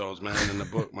 50 episodes, man, in the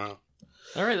book, man.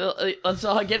 All right, let's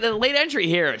get the late entry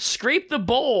here. Scrape the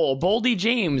Bowl, Boldy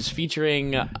James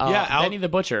featuring Benny the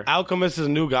Butcher. Alchemist's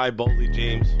new guy, Boldy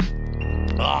James.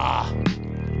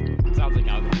 Sounds like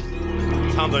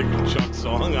Alchemist. Sounds like Chuck's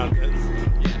song on this.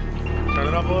 Yeah. Turn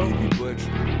it up a little.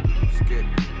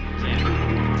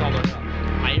 Yeah. It's all the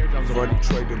my eardrums are From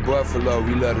Detroit to Buffalo,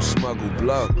 we let a smuggle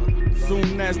blow.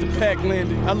 Soon as the pack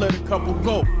landed, I let a couple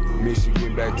go.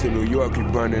 Michigan back to New York, we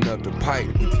burning up the pipe.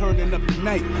 We turning up the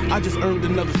night, I just earned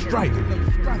another stripe.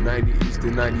 90 East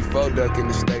and 94 duck in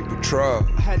the state patrol.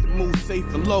 I had to move safe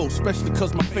and low, especially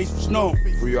cause my face was known.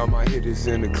 Free all my hitters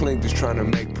in the clink, just trying to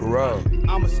make parole.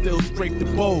 I'ma still scrape the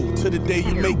bowl till the day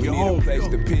you make it home. A place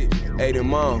to pitch, 8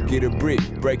 them on, get a brick,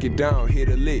 break it down, hit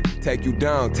a lick, take you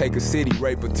down, take a city,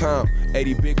 rape a town.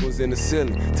 80 big ones in the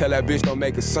ceiling, tell that bitch don't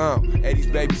make a sound. 80's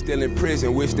baby still in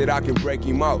prison, wish that I can break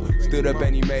him out. Stood up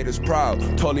and he made us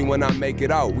proud, told him when I make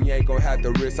it out, we ain't gonna have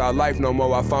to risk our life no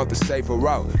more, I found the safer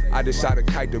route. I just shot a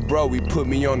kite to bro, he put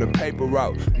me on the paper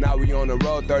route. Now we on the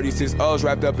road, 36 O's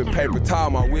wrapped up in paper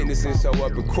towel. My witnesses show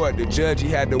up in court, the judge, he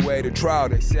had to weigh the trial.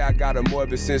 They say I got a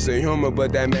morbid sense of humor,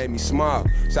 but that made me smile.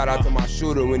 Shout out to my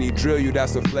shooter, when he drill you,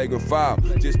 that's a flagrant foul.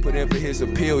 Just put in for his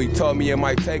appeal, he told me it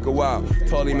might take a while.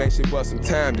 Told him make shit bust some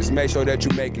time, just make sure that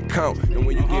you make it count. And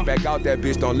when you get back out that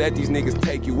bitch, don't let these niggas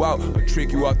take you out or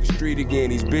trick you off the street again.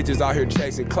 These bitches out here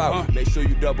chasing clout. Make sure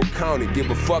you double count it, give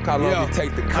a fuck how long it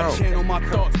take to count. I channel my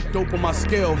thoughts, dope on my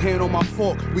scale, hand on my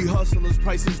fork. We hustlers,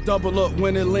 prices double up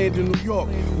when it land in New York.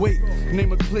 Wait,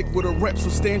 name a clique with a rep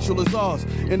substantial as ours.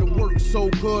 And the work so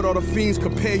good, all the fiends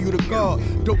compare you to God.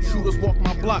 Dope shooters walk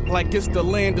my block like it's the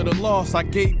land of the lost. I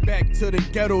gave back to the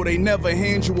ghetto, they never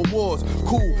hand you awards.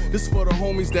 Cool, this for the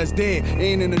homies that's dead,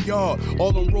 ain't in the yard.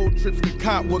 All them road trips to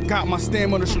cop, what got my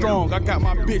stamina strong. I got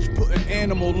my bitch put an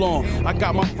animal on. I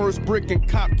got my first brick and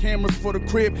cop cameras for the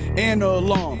crib and the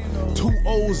alarm. 2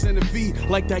 O's and a V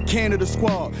like that Canada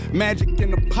squad. Magic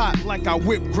in the pot like I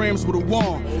whip grams with a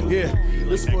wand. Yeah,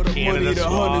 this for the money, the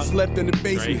hundreds left in the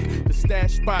basement. The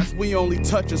stash spots we only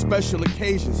touch on special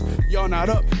occasions. Y'all not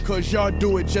up cause y'all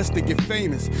do it just to get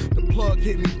famous. The plug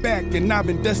hit me back and I've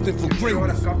been destined for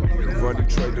greatness. From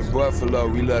Detroit to Buffalo,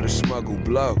 we let a smuggle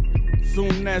blow.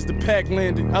 Soon as the pack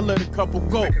landed, I let a couple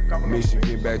go.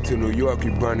 Michigan back to New York,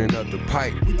 we burning up the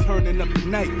pipe. We turning up the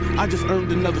night, I just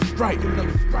earned another strike.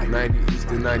 90 East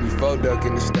and 94 duck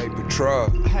in the state patrol.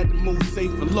 I had to move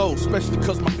safe and low, especially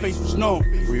cause my face was known.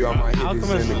 Free all my hitters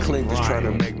in the clink, just trying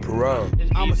to make parole.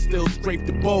 I'ma still scrape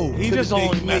the bowl. He just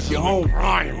only make it home.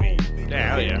 Yeah,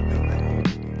 hell yeah.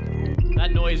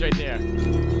 That noise right there.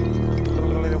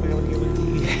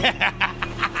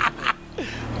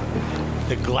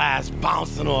 The glass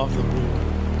bouncing off the roof.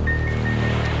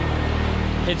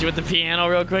 Hit you with the piano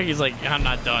real quick. He's like, I'm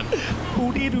not done.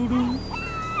 Hoo-dee-doo-doo.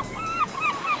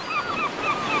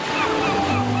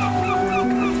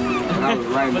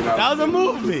 That was a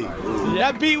movie.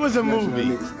 That beat was a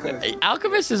movie.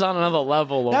 Alchemist is on another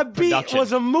level of That beat production.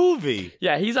 was a movie.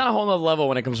 Yeah, he's on a whole nother level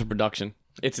when it comes to production.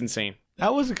 It's insane.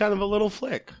 That was kind of a little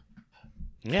flick.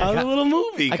 Yeah, that was a little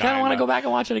movie. I kind of want to go back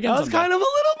and watch it again. That was kind of a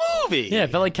little movie. Yeah,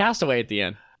 it felt like Castaway at the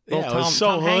end. Yeah, it was so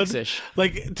Tom hood. Hanks-ish.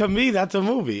 Like, to me, that's a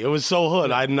movie. It was so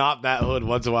hood. I'm not that hood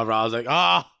whatsoever. I was like,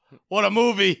 what a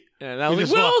movie. Yeah, that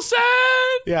was like, Wilson!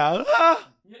 Yeah.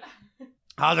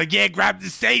 I was like, yeah, grab the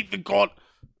safe and call.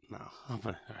 No, all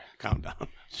right, calm down.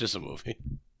 It's just a movie.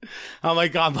 I'm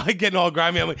like getting all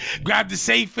grimy. I'm like, grab the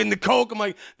safe and the Coke. I'm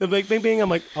like, the big bing bing.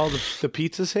 I'm like, oh, the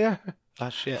pizza's here? Oh,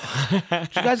 shit.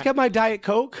 Did you guys get my Diet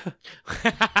Coke?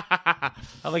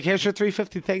 I'm like, here's your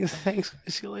 $3.50. Thanks.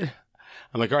 See you later.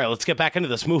 I'm like, all right, let's get back into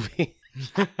this movie.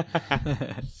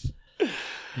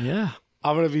 Yeah.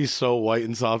 I'm going to be so white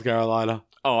in South Carolina.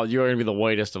 Oh, you're going to be the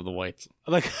whitest of the whites.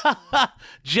 I'm like,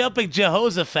 jumping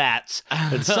Jehoshaphat's.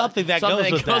 It's something that goes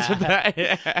with that.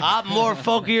 Yeah. I'm more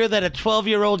folkier than a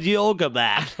 12-year-old yoga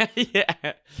mat.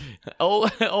 Yeah. Oh,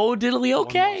 diddly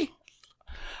okay.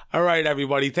 All right,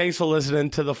 everybody. Thanks for listening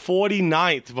to the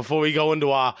 49th. Before we go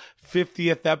into our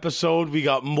 50th episode, we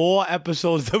got more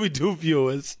episodes than we do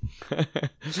viewers.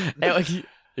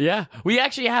 Yeah. We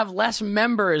actually have less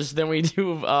members than we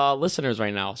do listeners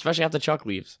right now, especially after Chuck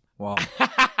leaves. Wow.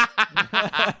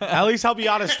 At least I'll be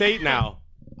out of state now.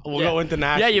 We'll go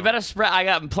international. Yeah, you better spread. I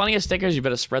got plenty of stickers. You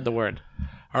better spread the word.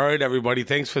 All right, everybody.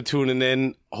 Thanks for tuning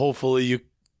in. Hopefully you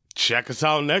check us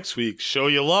out next week. Show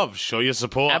your love. Show your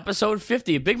support. Episode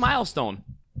 50. Big milestone.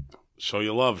 Show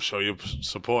your love, show your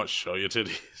support, show your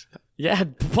titties. Yeah,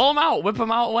 pull them out. Whip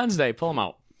them out Wednesday. Pull them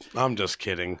out. I'm just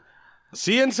kidding.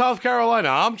 See you in South Carolina.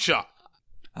 I'm Chuck.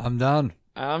 I'm Don.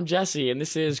 I'm Jesse, and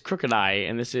this is Crooked Eye,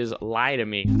 and this is Lie to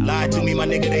Me. Lie to me, my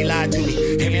nigga, they lied to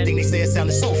me. Everything they said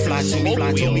sounded so fly to me.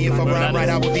 Lie to me, if I rhyme right,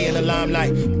 I would be in the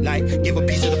limelight. Like, give a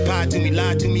piece of the pie to me,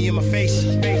 lie to me in my face.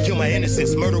 Kill my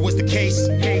innocence, murder was the case.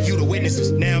 You the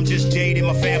witnesses, now I'm just jaded.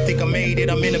 My fam think I made it,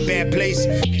 I'm in a bad place.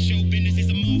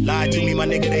 Lie to me, my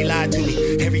nigga, they lied to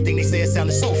me. Everything they said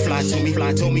sounded so fly to me.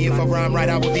 Fly told me if I rhyme right,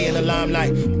 I would be in the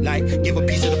limelight. Like, give a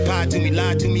piece of the pie to me,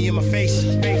 lie to me in my face.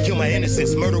 Kill my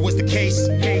innocence, murder was the case.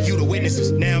 You the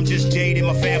witnesses, now I'm just jaded.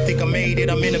 My fam think I made it,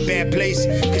 I'm in a bad place.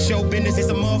 Cause show business is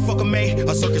a motherfucker made.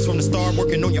 A circus from the start,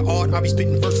 working on your art. I be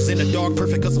spitting verses in the dark,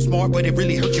 perfect cause I'm smart. But it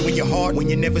really hurt you in your heart when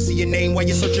you never see your name while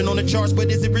you're searching on the charts. But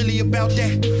is it really about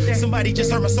that? Somebody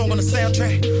just heard my song on the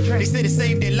soundtrack. They said it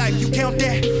saved their life, you count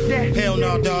that? Hell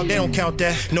no, dog, they don't count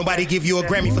that. Nobody give you a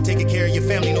Grammy for taking care of your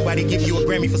family. Nobody give you a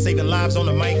Grammy for saving lives on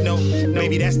the mic, no.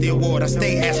 Maybe that's the award. I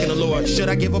stay asking the Lord, should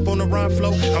I give up on the rhyme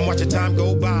flow? I'm watching time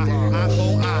go by, eye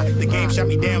for eye. The game shot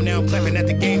me down, now I'm clapping at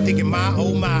the game, thinking my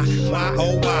oh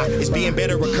why. It's being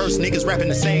better, a curse, niggas rapping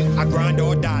the same. I grind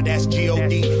or die, that's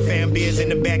G-O-D. Fan beers in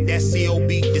the back, that's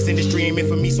C-O-B. This industry ain't meant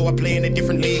for me, so I play in a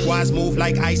different league. Wise move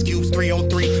like Ice Cube's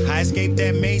 3-on-3. I escaped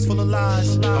that maze full of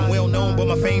lies. I'm well known, but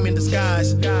my fame in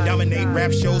disguise. Dominate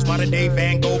rap shows, modern day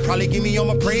Van Gogh. Probably give me all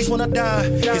my praise when I die.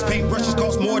 His paintbrushes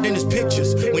cost more than his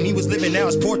pictures. When he was living, now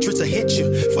his portraits will hit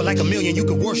you. For like $1 million, you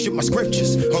could worship my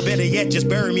scriptures. Or better yet, just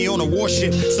bury me on a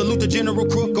warship. Salute the General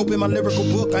Crook, open my lyrical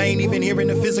book. I ain't even hearing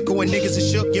the physical, and niggas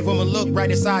is shook. Give them a look right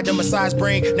inside them, a size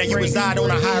brain. Now you reside on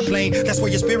a higher plane. That's where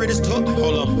your spirit is took.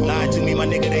 Hold on, lied to me, my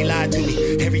nigga, they lied to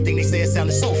me. Everything they said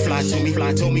sounded so fly to me.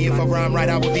 Fly told me if I rhyme right,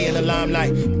 I would be in the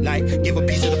limelight. Like, give a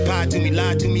piece of the pie to me,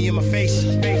 lie to me in my face.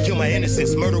 Kill my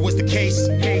innocence, murder was the case.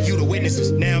 You the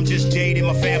witnesses, now I'm just jaded.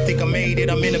 My fam think I made it,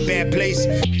 I'm in a bad place.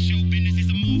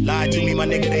 Lied to me, my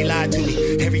nigga, they lied to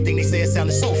me. Everything they said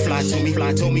sounded so fly to me.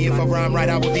 Fly told me if I rhyme right,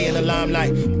 I would be in the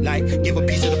limelight. Like, give a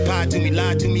piece of the pie to me,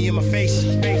 lie to me in my face.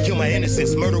 Kill my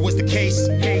innocence, murder was the case.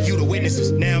 You the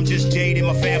witnesses, now I'm just jaded.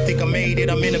 My fam think I made it,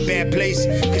 I'm in a bad place.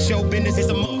 Cause show business is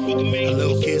a motherfucker made. A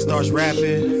little kid starts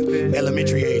rapping,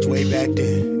 elementary age, way back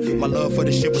then. My love for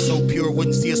the shit was so pure,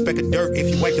 wouldn't see a speck of dirt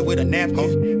if you wiped it with a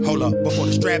napkin. Hold up, before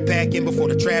the strap packing, before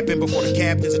the trapping, before the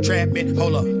captain's entrapment.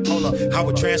 Hold up. I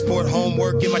would transport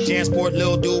homework in my Jansport,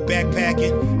 little dude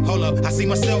backpacking. Hold up, I see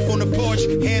myself on the porch,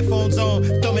 headphones on,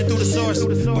 thumbing through the source.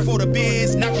 Before the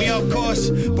biz knocked me off course,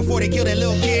 before they killed that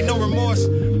little kid, no remorse.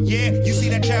 Yeah, you see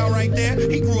that child right there?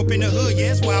 He grew up in the hood,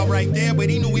 yeah, it's wild right there. But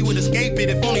he knew he would escape it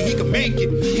if only he could make it.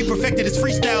 He perfected his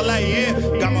freestyle like, yeah.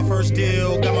 Got my first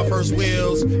deal, got my first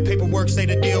wheels. Paperwork say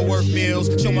the deal worth bills.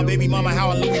 Show my baby mama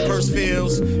how a Louis purse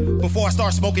feels. Before I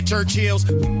start smoking Churchills.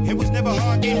 It was never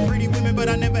hard getting pretty women, but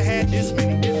I never had this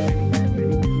many.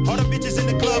 All the bitches in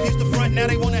the club used to front, now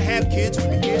they wanna have kids with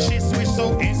me. Shit switched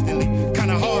so instantly,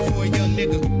 kinda hard for a young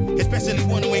nigga. Especially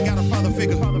one who ain't got a father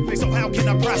figure. So how can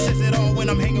I process it all when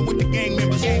I'm hanging with the gang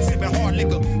members? Sipping hard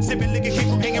liquor, sipping liquor came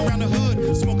from hanging around the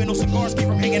hood. Smoking no cigars came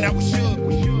from hanging out with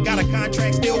Suge. Got a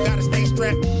contract, still gotta stay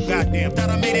strapped. Goddamn, thought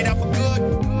I made it out for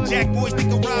good. Jack boys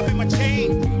think of robbing my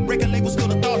chain. Record labels fill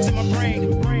the thoughts in my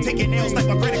brain. Taking L's like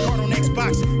my credit card on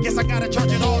Xbox. Guess I gotta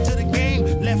charge it all to the game.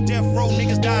 Left death row,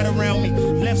 niggas died around me.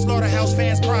 Left slaughterhouse,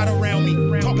 fans cried around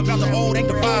me. Talk about the old, ain't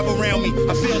the vibe around me.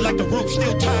 I feel like the rope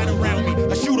still tied around me.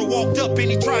 A shooter walked up and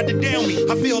he tried to down me.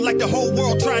 I feel like the whole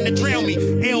world trying to drown me.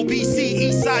 LBC,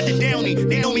 east side to Downey.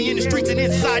 They know me in the streets and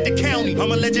inside the county.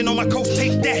 I'm a legend on my coast,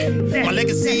 take that. My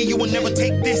legacy, you will never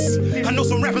take this. I know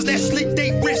some rappers that slit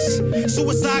they wrists.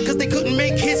 Suicide cause they couldn't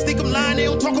make hits. Think I'm lying, they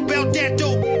don't talk about that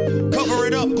though. Cover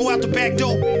it up, go out the back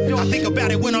door. I think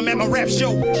about it when I'm at my rap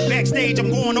show. Backstage, I'm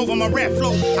going over my rap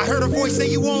flow. I heard a voice say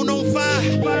you on fire.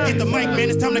 Get the mic, man,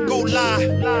 it's time to go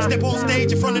live. Step on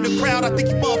stage in front of the crowd. I think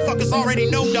you motherfuckers already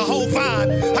know the whole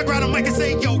vibe. I grab a mic and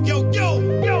say, yo, yo, yo,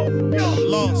 yo, yo. I'm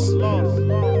lost. I'm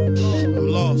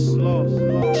lost.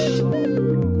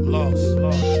 I'm lost.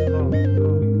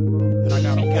 And I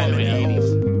got a woman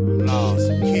I'm lost.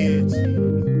 Kids.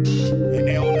 And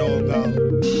they don't know about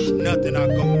nothing I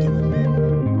go through.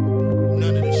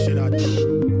 None of the shit I do.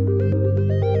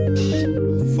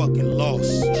 I'm fucking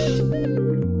lost.